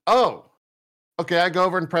use it? Oh, okay, I go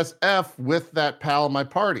over and press F with that pal in my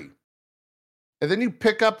party, and then you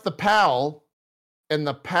pick up the pal. And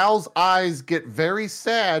the pal's eyes get very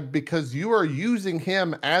sad because you are using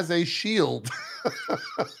him as a shield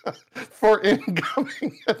for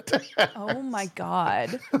incoming attacks. Oh my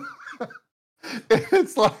God.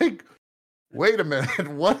 It's like, wait a minute,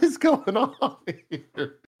 what is going on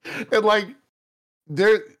here? And like,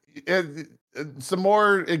 there, some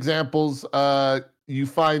more examples. You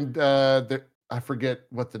find that I forget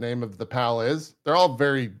what the name of the pal is. They're all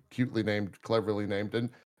very cutely named, cleverly named, and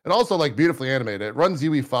also like beautifully animated. It runs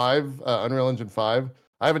UE5, Unreal Engine 5.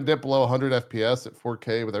 I haven't dipped below 100 FPS at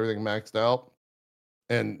 4K with everything maxed out,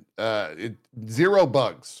 and it 0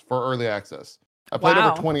 bugs for early access. I played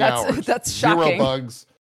Wow, over 20 that's- hours. that's 0 shocking. bugs,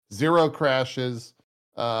 0 crashes.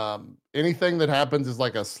 Anything that happens is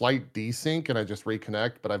like a slight desync, and I just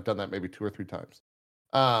reconnect. But I've done that maybe 2 or 3 times.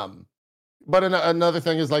 But another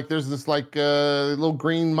thing is like there's this like little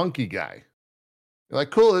green monkey guy. You're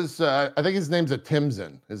like, cool. I think his name's a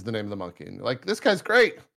Timson is the name of the monkey. And you're like, this guy's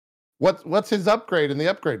great. What's his upgrade in the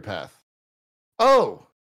upgrade path? Oh,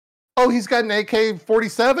 he's got an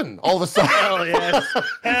AK-47 all of a sudden. Hell yes.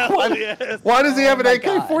 Hell yes. Why does he have an my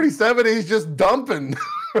AK-47? He's just dumping.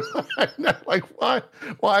 Like,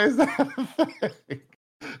 why is that a thing?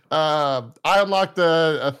 I unlocked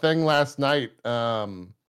a thing last night.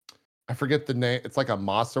 I forget the name. It's like a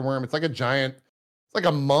monster worm. It's like a giant, it's like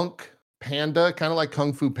a monk panda, kind of like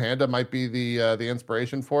Kung Fu Panda might be the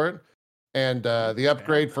inspiration for it. And the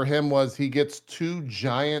upgrade for him was he gets 2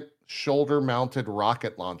 giant shoulder-mounted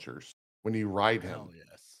rocket launchers when you ride him. Hell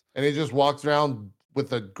yes. And he just walks around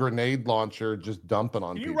with a grenade launcher just dumping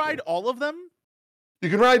on Can people. you ride all of them? You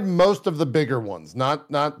can ride most of the bigger ones, not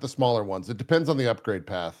the smaller ones. It depends on the upgrade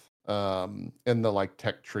path in the like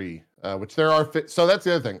tech tree, which there are. So that's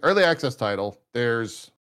the other thing. Early access title.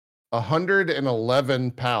 There's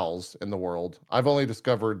 111 pals in the world. I've only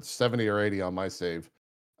discovered 70 or 80 on my save.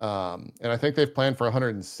 And I think they've planned for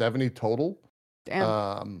 170 total.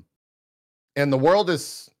 Damn. And the world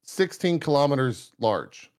is 16 kilometers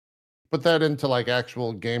large. Put that into like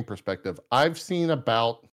actual game perspective. I've seen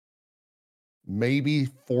about maybe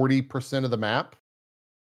 40% of the map.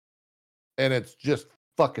 And it's just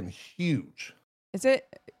fucking huge. Is it,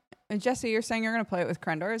 Jesse, you're saying you're going to play it with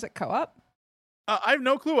Krendor? Is it co-op? I have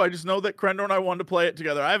no clue. I just know that Krendor and I wanted to play it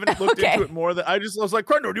together. I haven't looked Okay. into it more. I was like,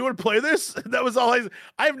 Krendor, do you want to play this? That was all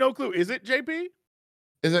I have no clue. Is it JP?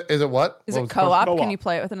 Is it what? Is What it was the question? co-op? Co-op. Can you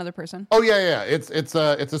play it with another person? Oh yeah. It's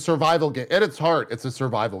a survival game. At its heart, it's a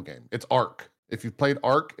survival game. It's Ark. If you've played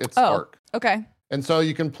Ark, it's Ark. Okay. And so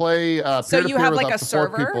you can play So you peer-to-peer have, with like, up a to 4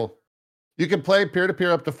 server? people. You can play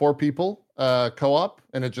peer-to-peer up to 4 people, co-op,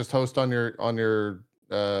 and it just hosts on your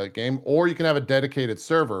game. Or you can have a dedicated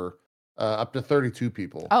server up to 32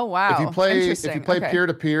 people. Oh, wow. If you play Interesting. Okay.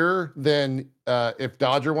 peer-to-peer, then if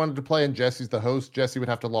Dodger wanted to play and Jesse's the host, Jesse would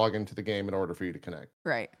have to log into the game in order for you to connect.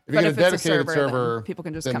 Right. If you But get a if it's a dedicated server, then server, people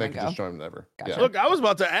can just then come they and can go. just join whenever. Gotcha. Yeah. Look, I was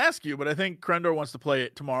about to ask you, but I think Krendor wants to play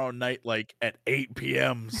it tomorrow night, like at 8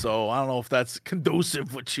 p.m. So I don't know if that's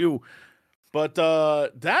conducive with you. But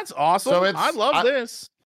that's awesome. So I love this.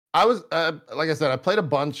 I was, like I said, I played a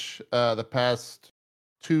bunch the past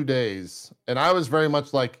 2 days, and I was very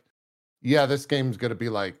much like, yeah, this game's going to be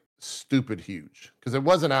like stupid huge because it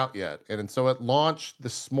wasn't out yet. And so it launched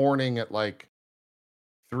this morning at like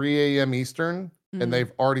 3 a.m. Eastern, and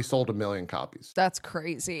they've already sold 1 million copies. That's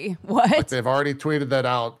crazy. What? Like they've already tweeted that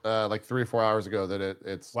out like 3 or 4 hours ago that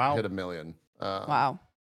it's Wow. hit 1 million. Wow.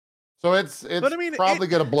 So it's But I mean, probably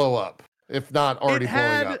going to blow up, if not already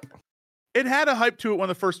blowing up. It had a hype to it when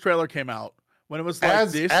the first trailer came out. When it was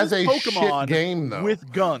like, this as is a Pokemon shit game, though. with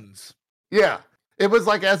guns. Yeah, it was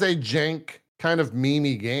like as a jank kind of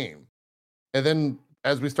memey game, and then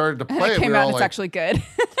as we started to And play it it, we came were out all and it's like, actually good.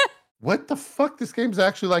 "What the fuck? This game's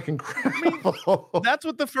actually like incredible." That's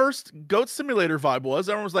what the first Goat Simulator vibe was.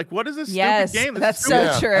 Everyone was like, what is this Yes, stupid game? This that's is so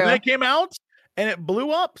stupid. Yeah. true. And then it came out and it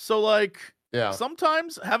blew up. So like Yeah,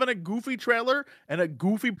 sometimes having a goofy trailer and a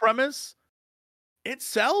goofy premise, it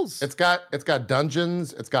sells. it's got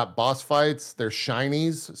dungeons, it's got boss fights. There's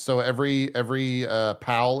shinies, so every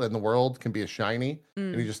pal in the world can be a shiny,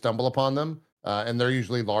 and you just stumble upon them, and they're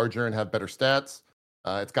usually larger and have better stats.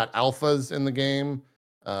 It's got alphas in the game.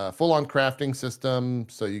 Full-on crafting system,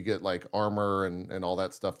 so you get like armor and all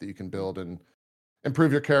that stuff that you can build and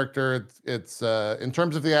improve your character. It's in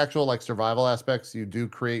terms of the actual like survival aspects, you do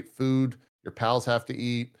create food. Your pals have to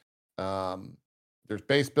eat. There's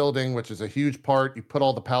base building, which is a huge part. You put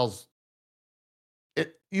all the pals.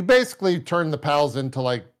 You basically turn the pals into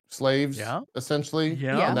like slaves, essentially.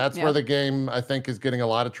 Yeah. And that's where the game I think is getting a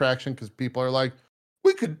lot of traction because people are like,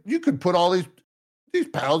 you could put all these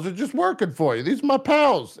pals are just working for you. These are my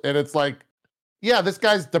pals. And it's like, yeah, this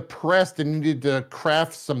guy's depressed and you need to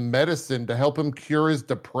craft some medicine to help him cure his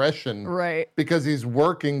depression. Right. Because he's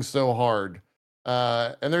working so hard.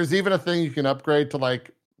 And there's even a thing you can upgrade to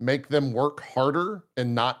like make them work harder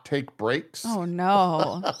and not take breaks. Oh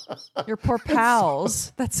no. Your poor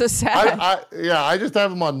pals. That's so sad. I just have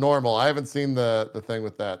them on normal. I haven't seen the thing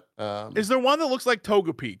with that. Is there one that looks like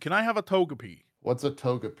Togepi? Can I have a Togepi? What's a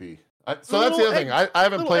Togepi? So that's the other thing. I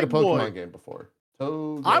haven't played a Pokemon game before.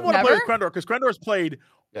 I want to play with Krendor because Krendor's played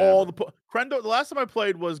all the Krendor. The last time I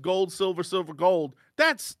played was Gold, Silver, Silver, Gold.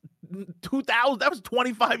 That's 2000. That was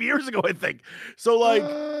 25 years ago, I think. So like,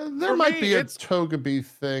 there might be a Togepi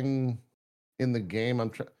thing in the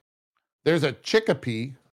game. There's a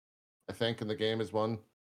Chickapee, I think, in the game is one.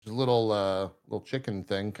 There's a little chicken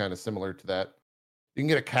thing, kind of similar to that. You can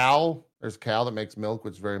get a cow There's a cow that makes milk,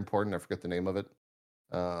 which is very important. I forget the name of it.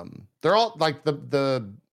 They're all like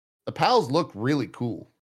the pals look really cool.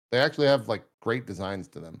 They actually have like great designs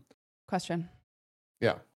to them. Question.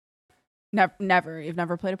 Yeah. Never. You've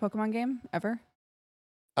never played a Pokemon game ever?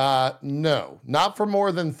 No, not for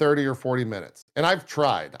more than 30 or 40 minutes. And I've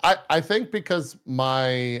tried. I think because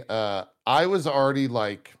I was already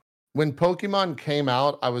like, when Pokemon came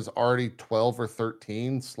out, I was already 12 or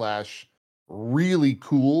 13 / really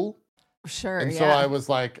cool. Sure. And so I was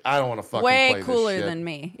like, I don't want to fucking play way cooler this shit. than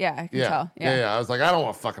me. Yeah, I can tell. Yeah. I was like, I don't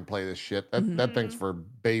want to fucking play this shit. That thing's for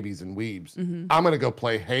babies and weebs. I'm going to go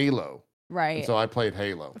play Halo. Right. And so I played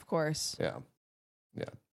Halo. Of course. Yeah.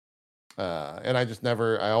 And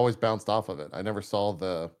I always bounced off of it. I never saw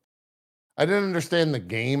I didn't understand the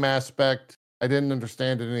game aspect. I didn't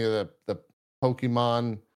understand any of the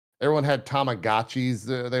Pokemon. Everyone had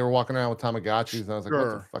Tamagotchis. They were walking around with Tamagotchis, and I was like,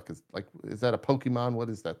 what the fuck is that a Pokemon? What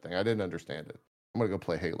is that thing? I didn't understand it. I'm going to go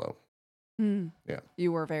play Halo. Yeah.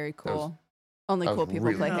 You were very cool. Only cool people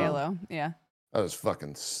really play cool. Halo. Yeah. I was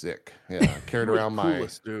fucking sick. Yeah. I carried around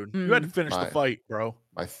Coolest, dude. You had to finish the fight, bro.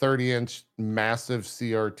 my 30-inch massive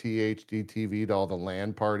CRT HD TV to all the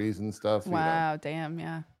LAN parties and stuff. Wow, damn,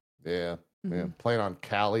 yeah. Yeah. Playing on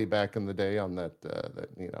Cali back in the day on that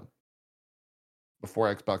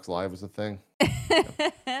before Xbox Live was a thing.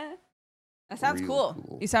 That sounds Real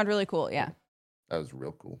cool. You sound really cool, yeah. That was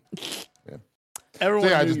real cool. Yeah.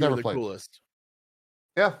 Everyone I knew just you never were the played. coolest.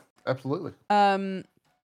 Yeah, absolutely.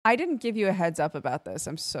 I didn't give you a heads up about this.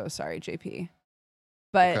 I'm so sorry, JP.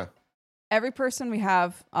 But every person we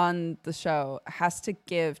have on the show has to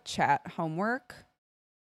give chat homework.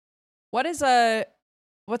 What's a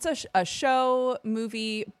show,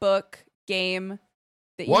 movie, book, game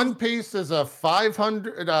that One Piece is a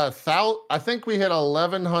 500 I think we hit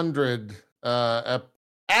 1100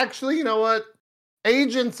 actually, you know what?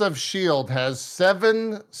 Agents of S.H.I.E.L.D. has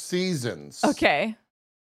 7 seasons. Okay.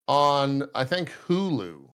 On I think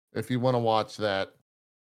Hulu, if you want to watch that.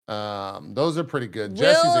 Those are pretty good.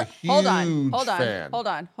 Jesse's a huge fan. Hold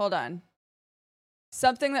on.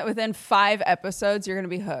 Something that within 5 episodes you're going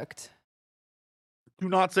to be hooked. Do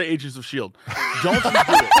not say Agents of S.H.I.E.L.D. Don't you do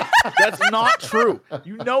it. That's not true.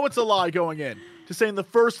 You know it's a lie going in. To saying the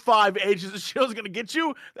first 5 Agents of S.H.I.E.L.D. is going to get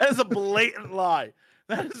you, that is a blatant lie.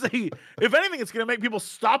 That is if anything, it's going to make people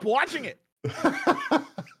stop watching it.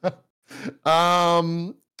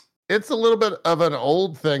 It's a little bit of an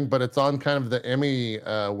old thing, but it's on kind of the Emmy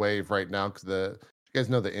wave right now because you guys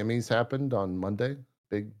know the Emmys happened on Monday.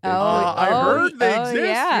 Big I heard they exist.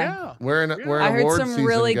 Yeah. We're in I heard award some season,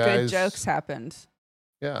 really guys. good jokes happened.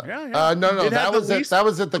 Yeah. No, that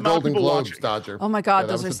was at the Golden Globes, Dodger. Oh my God, Yeah,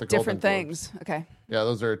 those are different things. Okay. Yeah,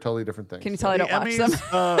 those are totally different things. Can you tell I don't watch them?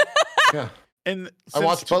 Yeah. And I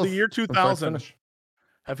watched both the year 2000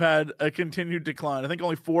 have had a continued decline. I think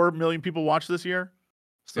only 4 million people watched this year.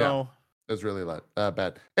 So it's really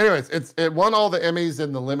bad. Anyways, it won all the Emmys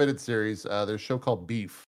in the limited series. There's a show called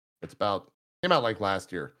Beef. Came out like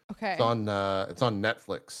last year. Okay. It's on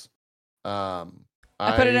Netflix. I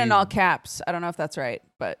put it in all caps. I don't know if that's right,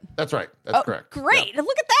 but that's right. That's correct. Great. Yeah.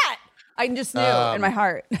 Look at that. I just knew in my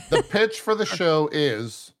heart. The pitch for the show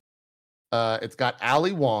is it's got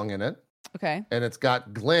Ali Wong in it. Okay. And it's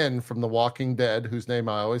got Glenn from The Walking Dead, whose name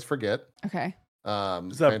I always forget. Okay.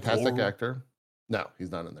 Fantastic actor. No,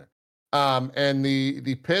 he's not in there. And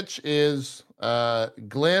the pitch is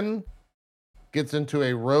Glenn gets into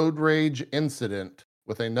a road rage incident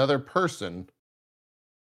with another person,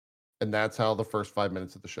 and that's how the first 5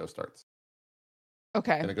 minutes of the show starts.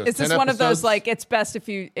 Okay. And it goes is this 10 one of those episodes. like it's best if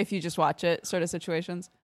you just watch it sort of situations?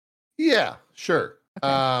 Yeah, sure.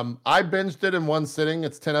 Okay. I binged it in one sitting.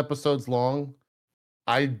 It's 10 episodes long.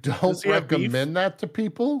 I don't Does he have beef? recommend that to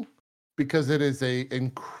people because it is a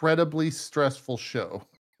incredibly stressful show.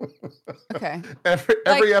 Okay.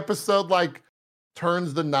 Every episode like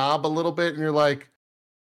turns the knob a little bit, and you're like,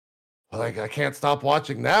 well, I can't stop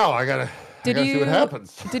watching now. I gotta see what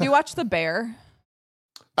happens. Did you watch The Bear?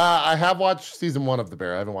 I have watched season 1 of The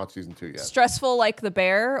Bear. I haven't watched season 2 yet. Stressful like The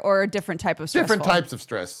Bear, or a different type of stressful? Different types of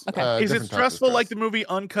stress. Okay. Is it different types of stressful like stress. the movie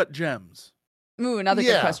Uncut Gems? Ooh, another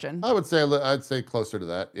good question. I would say I'd say closer to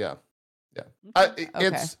that. Yeah. Okay.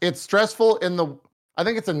 It's stressful I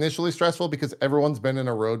think it's initially stressful because everyone's been in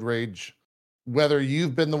a road rage, whether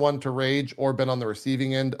you've been the one to rage or been on the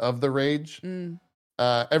receiving end of the rage.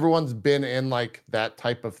 Everyone's been in like that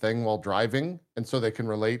type of thing while driving, and so they can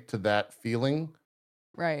relate to that feeling.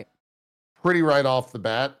 Right. Pretty right off the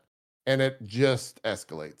bat, and it just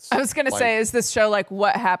escalates. I was gonna say, is this show like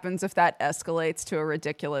what happens if that escalates to a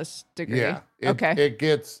ridiculous degree? Yeah.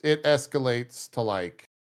 It escalates to like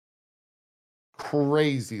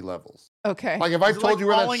crazy levels. Okay. Like if I Is it told like you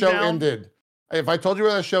where that falling show down? ended, if I told you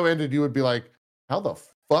where that show ended, you would be like, how the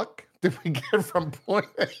fuck did we get from point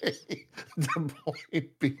A to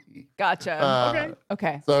point B? Gotcha.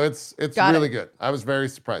 Okay. So it's Got really it. good. I was very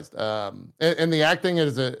surprised. And the acting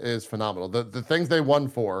is phenomenal. The things they won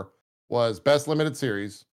for was best limited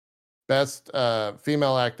series, best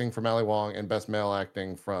female acting from Ali Wong, and best male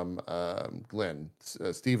acting from Glenn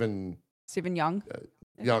Stephen Young.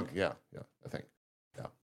 Young. Yeah, I think.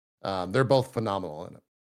 Yeah, they're both phenomenal in it.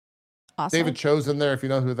 Awesome. David Cho's in there, if you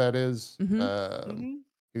know who that is. Mm-hmm.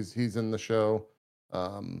 He's in the show.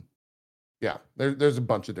 Yeah, there's a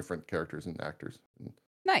bunch of different characters and actors.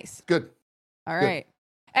 Nice. Good. All Good. right.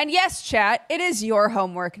 And yes, chat, it is your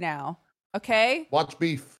homework now. Okay? Watch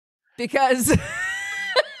Beef. Because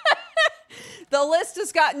the list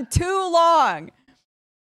has gotten too long.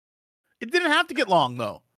 It didn't have to get long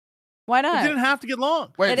though. Why It not? didn't have to get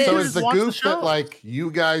long. Wait, It so is. is the Watch the goof show. that like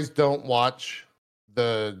you guys don't watch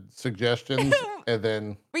the suggestions and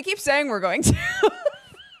then We keep saying we're going to.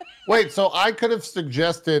 wait, so I could have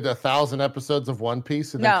suggested 1,000 episodes of One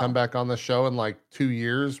Piece and then No. come back on the show in like 2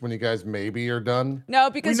 years when you guys maybe are done. No,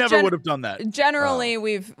 We because never would have done that. generally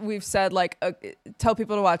we've said like tell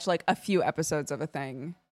people to watch like a few episodes of a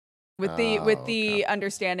thing with the okay.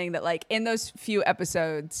 understanding that like in those few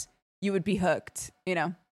episodes you would be hooked, you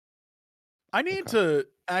know. I need to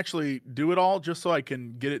actually do it all just so I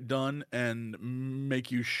can get it done and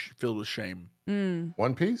make you feel with shame.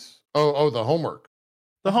 One Piece? Oh, the homework.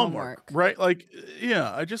 The homework, right? Like,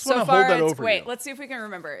 yeah, I just want So to hold far, that it's over wait. you. Let's see if we can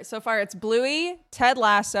remember. So far, it's Bluey, Ted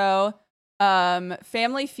Lasso,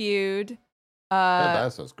 Family Feud. Ted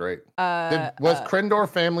Lasso's great. Was Krendor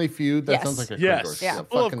Family Feud? That yes. sounds like a Yes. Krendor. Yeah.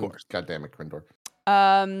 Well, of fucking course. goddamn it, Krendor.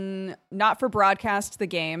 Not for broadcast. The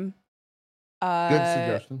game. Good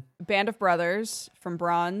suggestion. Band of Brothers from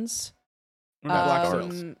Bronze. Black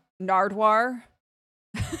Sails. Nardwar.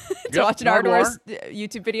 To Yep, watch Nardwar's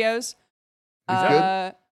YouTube videos. He's good.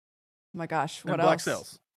 Oh my gosh, what And else? Black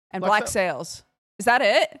Sails. And Black Black Sails. Is that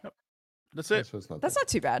it? That's it. So it's not That's bad. not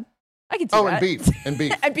too bad. I can do Oh, that. and beef. And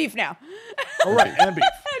beef. And beef now. All right, and beef.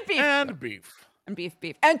 And beef. And beef. And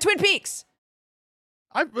beef. And Twin Peaks.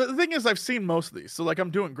 The thing is, I've seen most of these, so like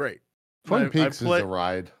I'm doing great. Twin I Peaks is play- a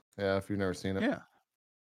ride. Yeah, if you've never seen it. Yeah,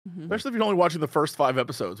 Mhm. especially if you're only watching the first 5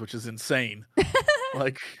 episodes, which is insane.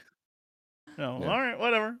 Like, Yeah. all right,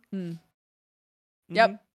 whatever. Mm. Mhm.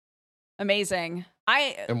 Yep. Amazing.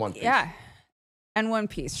 And One Piece. Yeah. And One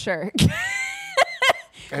Piece, sure.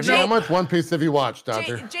 How much One Piece have you watched,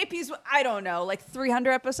 Dodger? JP's, I don't know, like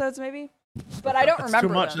 300 episodes maybe? But I don't That's remember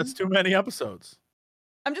too much. them. That's too many episodes.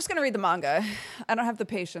 I'm just going to read the manga. I don't have the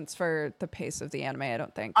patience for the pace of the anime, I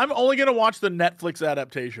don't think. I'm only gonna watch the Netflix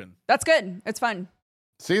adaptation. That's good. It's fun.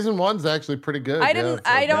 Season 1's actually pretty good. I yeah, don't for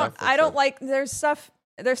Netflix, I don't like there's stuff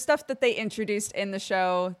that they introduced in the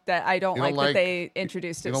show that I don't You like don't that they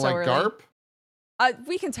introduced You it don't so like early. Garp?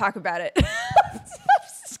 We can talk about it.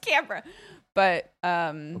 Camera. But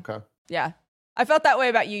Okay. yeah. I felt that way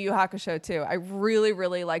about Yu Yu Hakusho too. I really,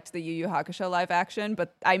 really liked the Yu Yu Hakusho live action,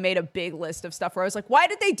 but I made a big list of stuff where I was like, why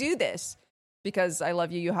did they do this? Because I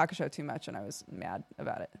love Yu Yu Hakusho too much and I was mad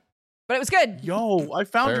about it. But it was good. Yo, I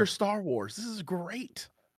found Fair. your Star Wars. This is great.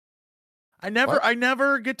 I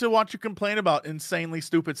never get to watch you complain about insanely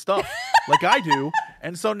stupid stuff like I do.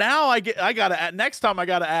 And so now next time I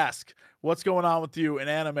gotta ask what's going on with you in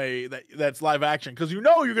anime that's live action. Because you're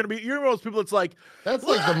one of those people that's like, That's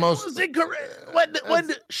like the most. was incorrect. When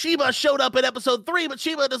Sheba showed up in episode 3, but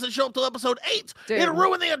Sheba doesn't show up till episode 8. Dude. It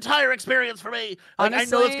ruined the entire experience for me. Like, I know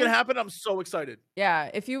that's Honestly- gonna happen. I'm so excited. Yeah,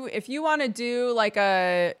 if you want to do like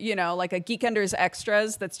a Geekenders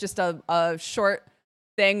extras, that's just a short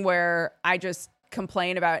thing where I just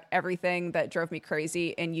complain about everything that drove me crazy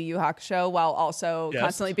in Yu Yu Hakusho while also Yes.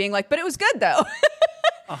 constantly being like, but it was good though.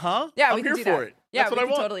 Yeah, I'm we can here do for that. it. Yeah, That's we what I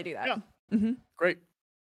can want. totally do that. Yeah. Mhm. Great.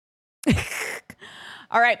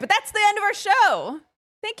 All right, but that's the end of our show.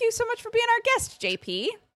 Thank you so much for being our guest, JP.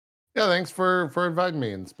 Yeah, thanks for inviting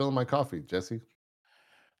me and spilling my coffee, Jesse.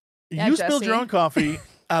 Yeah, You spilled your Jesse. own coffee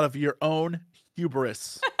out of your own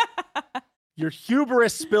hubris. Your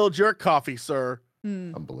hubris spilled your coffee, sir.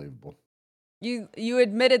 Unbelievable. You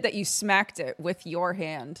admitted that you smacked it with your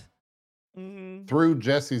hand. Through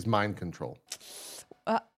Jesse's mind control.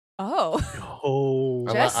 Oh, Oh,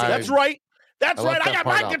 Jesse. that's right. That's I right. left I that got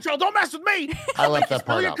part mind out. control. Don't mess with me. I left that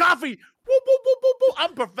Spill part your out. coffee. Woo, woo, woo, woo, woo.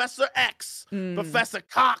 I'm Professor X, Mm. Professor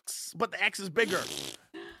Cox, but the X is bigger.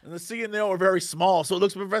 And the C and the O are very small, so it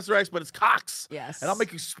looks Professor X, but it's Cox. yes. And I'll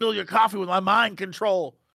make you spill your coffee with my mind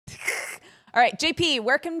control. All right, JP,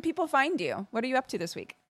 where can people find you? What are you up to this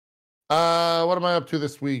week? What am I up to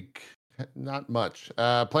this week? not much.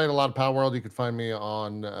 Playing a lot of Power World. You can find me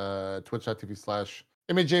on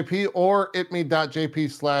twitch.tv/ItmeJP or itme.jp/YT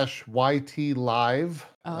live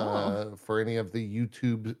for any of the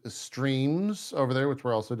YouTube streams over there, which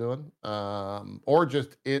we're also doing. Or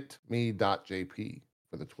just itme.jp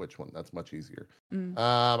for the Twitch one. That's much easier.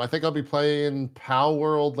 I think I'll be playing Power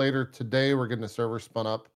World later today. We're getting a server spun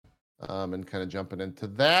up and kind of jumping into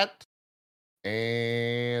that.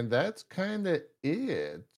 And that's kind of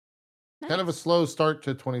it. Nice. Kind of a slow start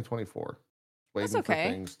to 2024. Waiting for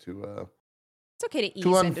things to it's okay to ease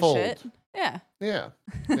unfold. into shit. Yeah.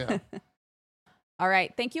 All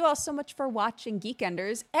right. Thank you all so much for watching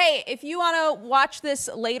Geekenders. Hey, if you want to watch this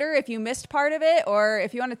later, if you missed part of it, or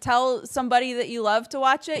if you want to tell somebody that you love to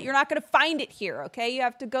watch it, you're not going to find it here, okay? You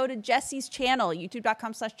have to go to Jesse's channel,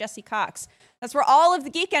 youtube.com/Jesse Cox. That's where all of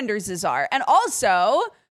the Geekenders are. And also,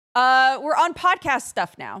 we're on podcast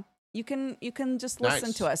stuff now. You can just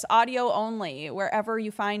listen to us, audio only, wherever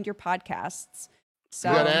you find your podcasts. So,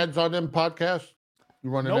 you got ads on them podcasts?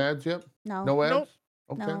 You running ads yet? No. No ads? Nope.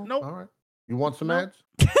 Okay. Nope. All right. You want some ads?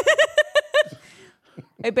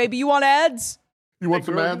 Hey, baby, you want ads? You want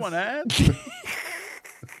some ads? You want ads?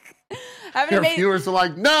 Your viewers are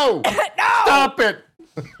like, no! No! Stop it!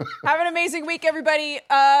 Have an amazing week, everybody.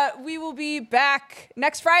 We will be back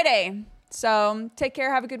next Friday. So take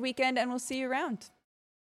care, have a good weekend, and we'll see you around.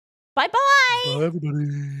 Bye-bye. Bye, everybody.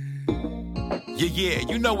 Yeah,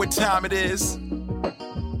 you know what time it is.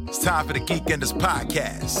 It's time for the Geekenders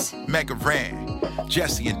podcast. Mega Ran,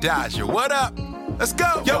 Jesse and Dodger, what up? Let's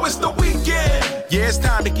go. Yo, it's the weekend. Yeah, it's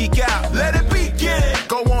time to geek out. Let it begin.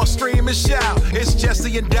 Go on, stream and shout. It's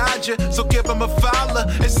Jesse and Dodger, so give them a follow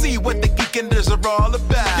and see what the Geekenders are all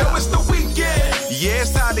about. Yo, it's the weekend. Yeah,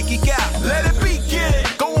 it's time to geek out. Let it begin.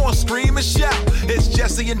 Go on, stream and shout. It's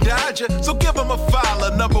Jesse and Dodger, so give them a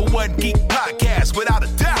follow. #1 geek podcast, without a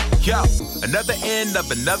doubt. Yo, another end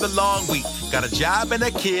of another long week. Got a job and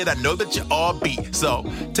a kid, I know that you all beat. So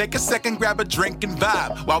take a second, grab a drink and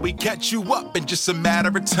vibe while we catch you up in just a matter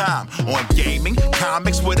of time. On gaming,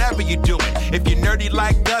 comics, whatever you're doing. If you're nerdy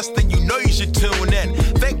like us, then you know you should tune in.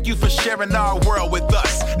 Thank you for sharing our world with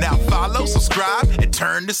us. Now follow, subscribe, and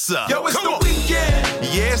turn this up. Yo, it's the weekend.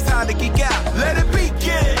 Yeah, it's time to geek out. Let it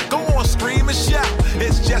begin. Go on, stream and shout.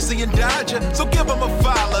 It's Jesse and Dodger, so give them a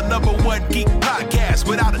follow. #1 geek podcast,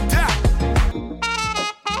 without a doubt.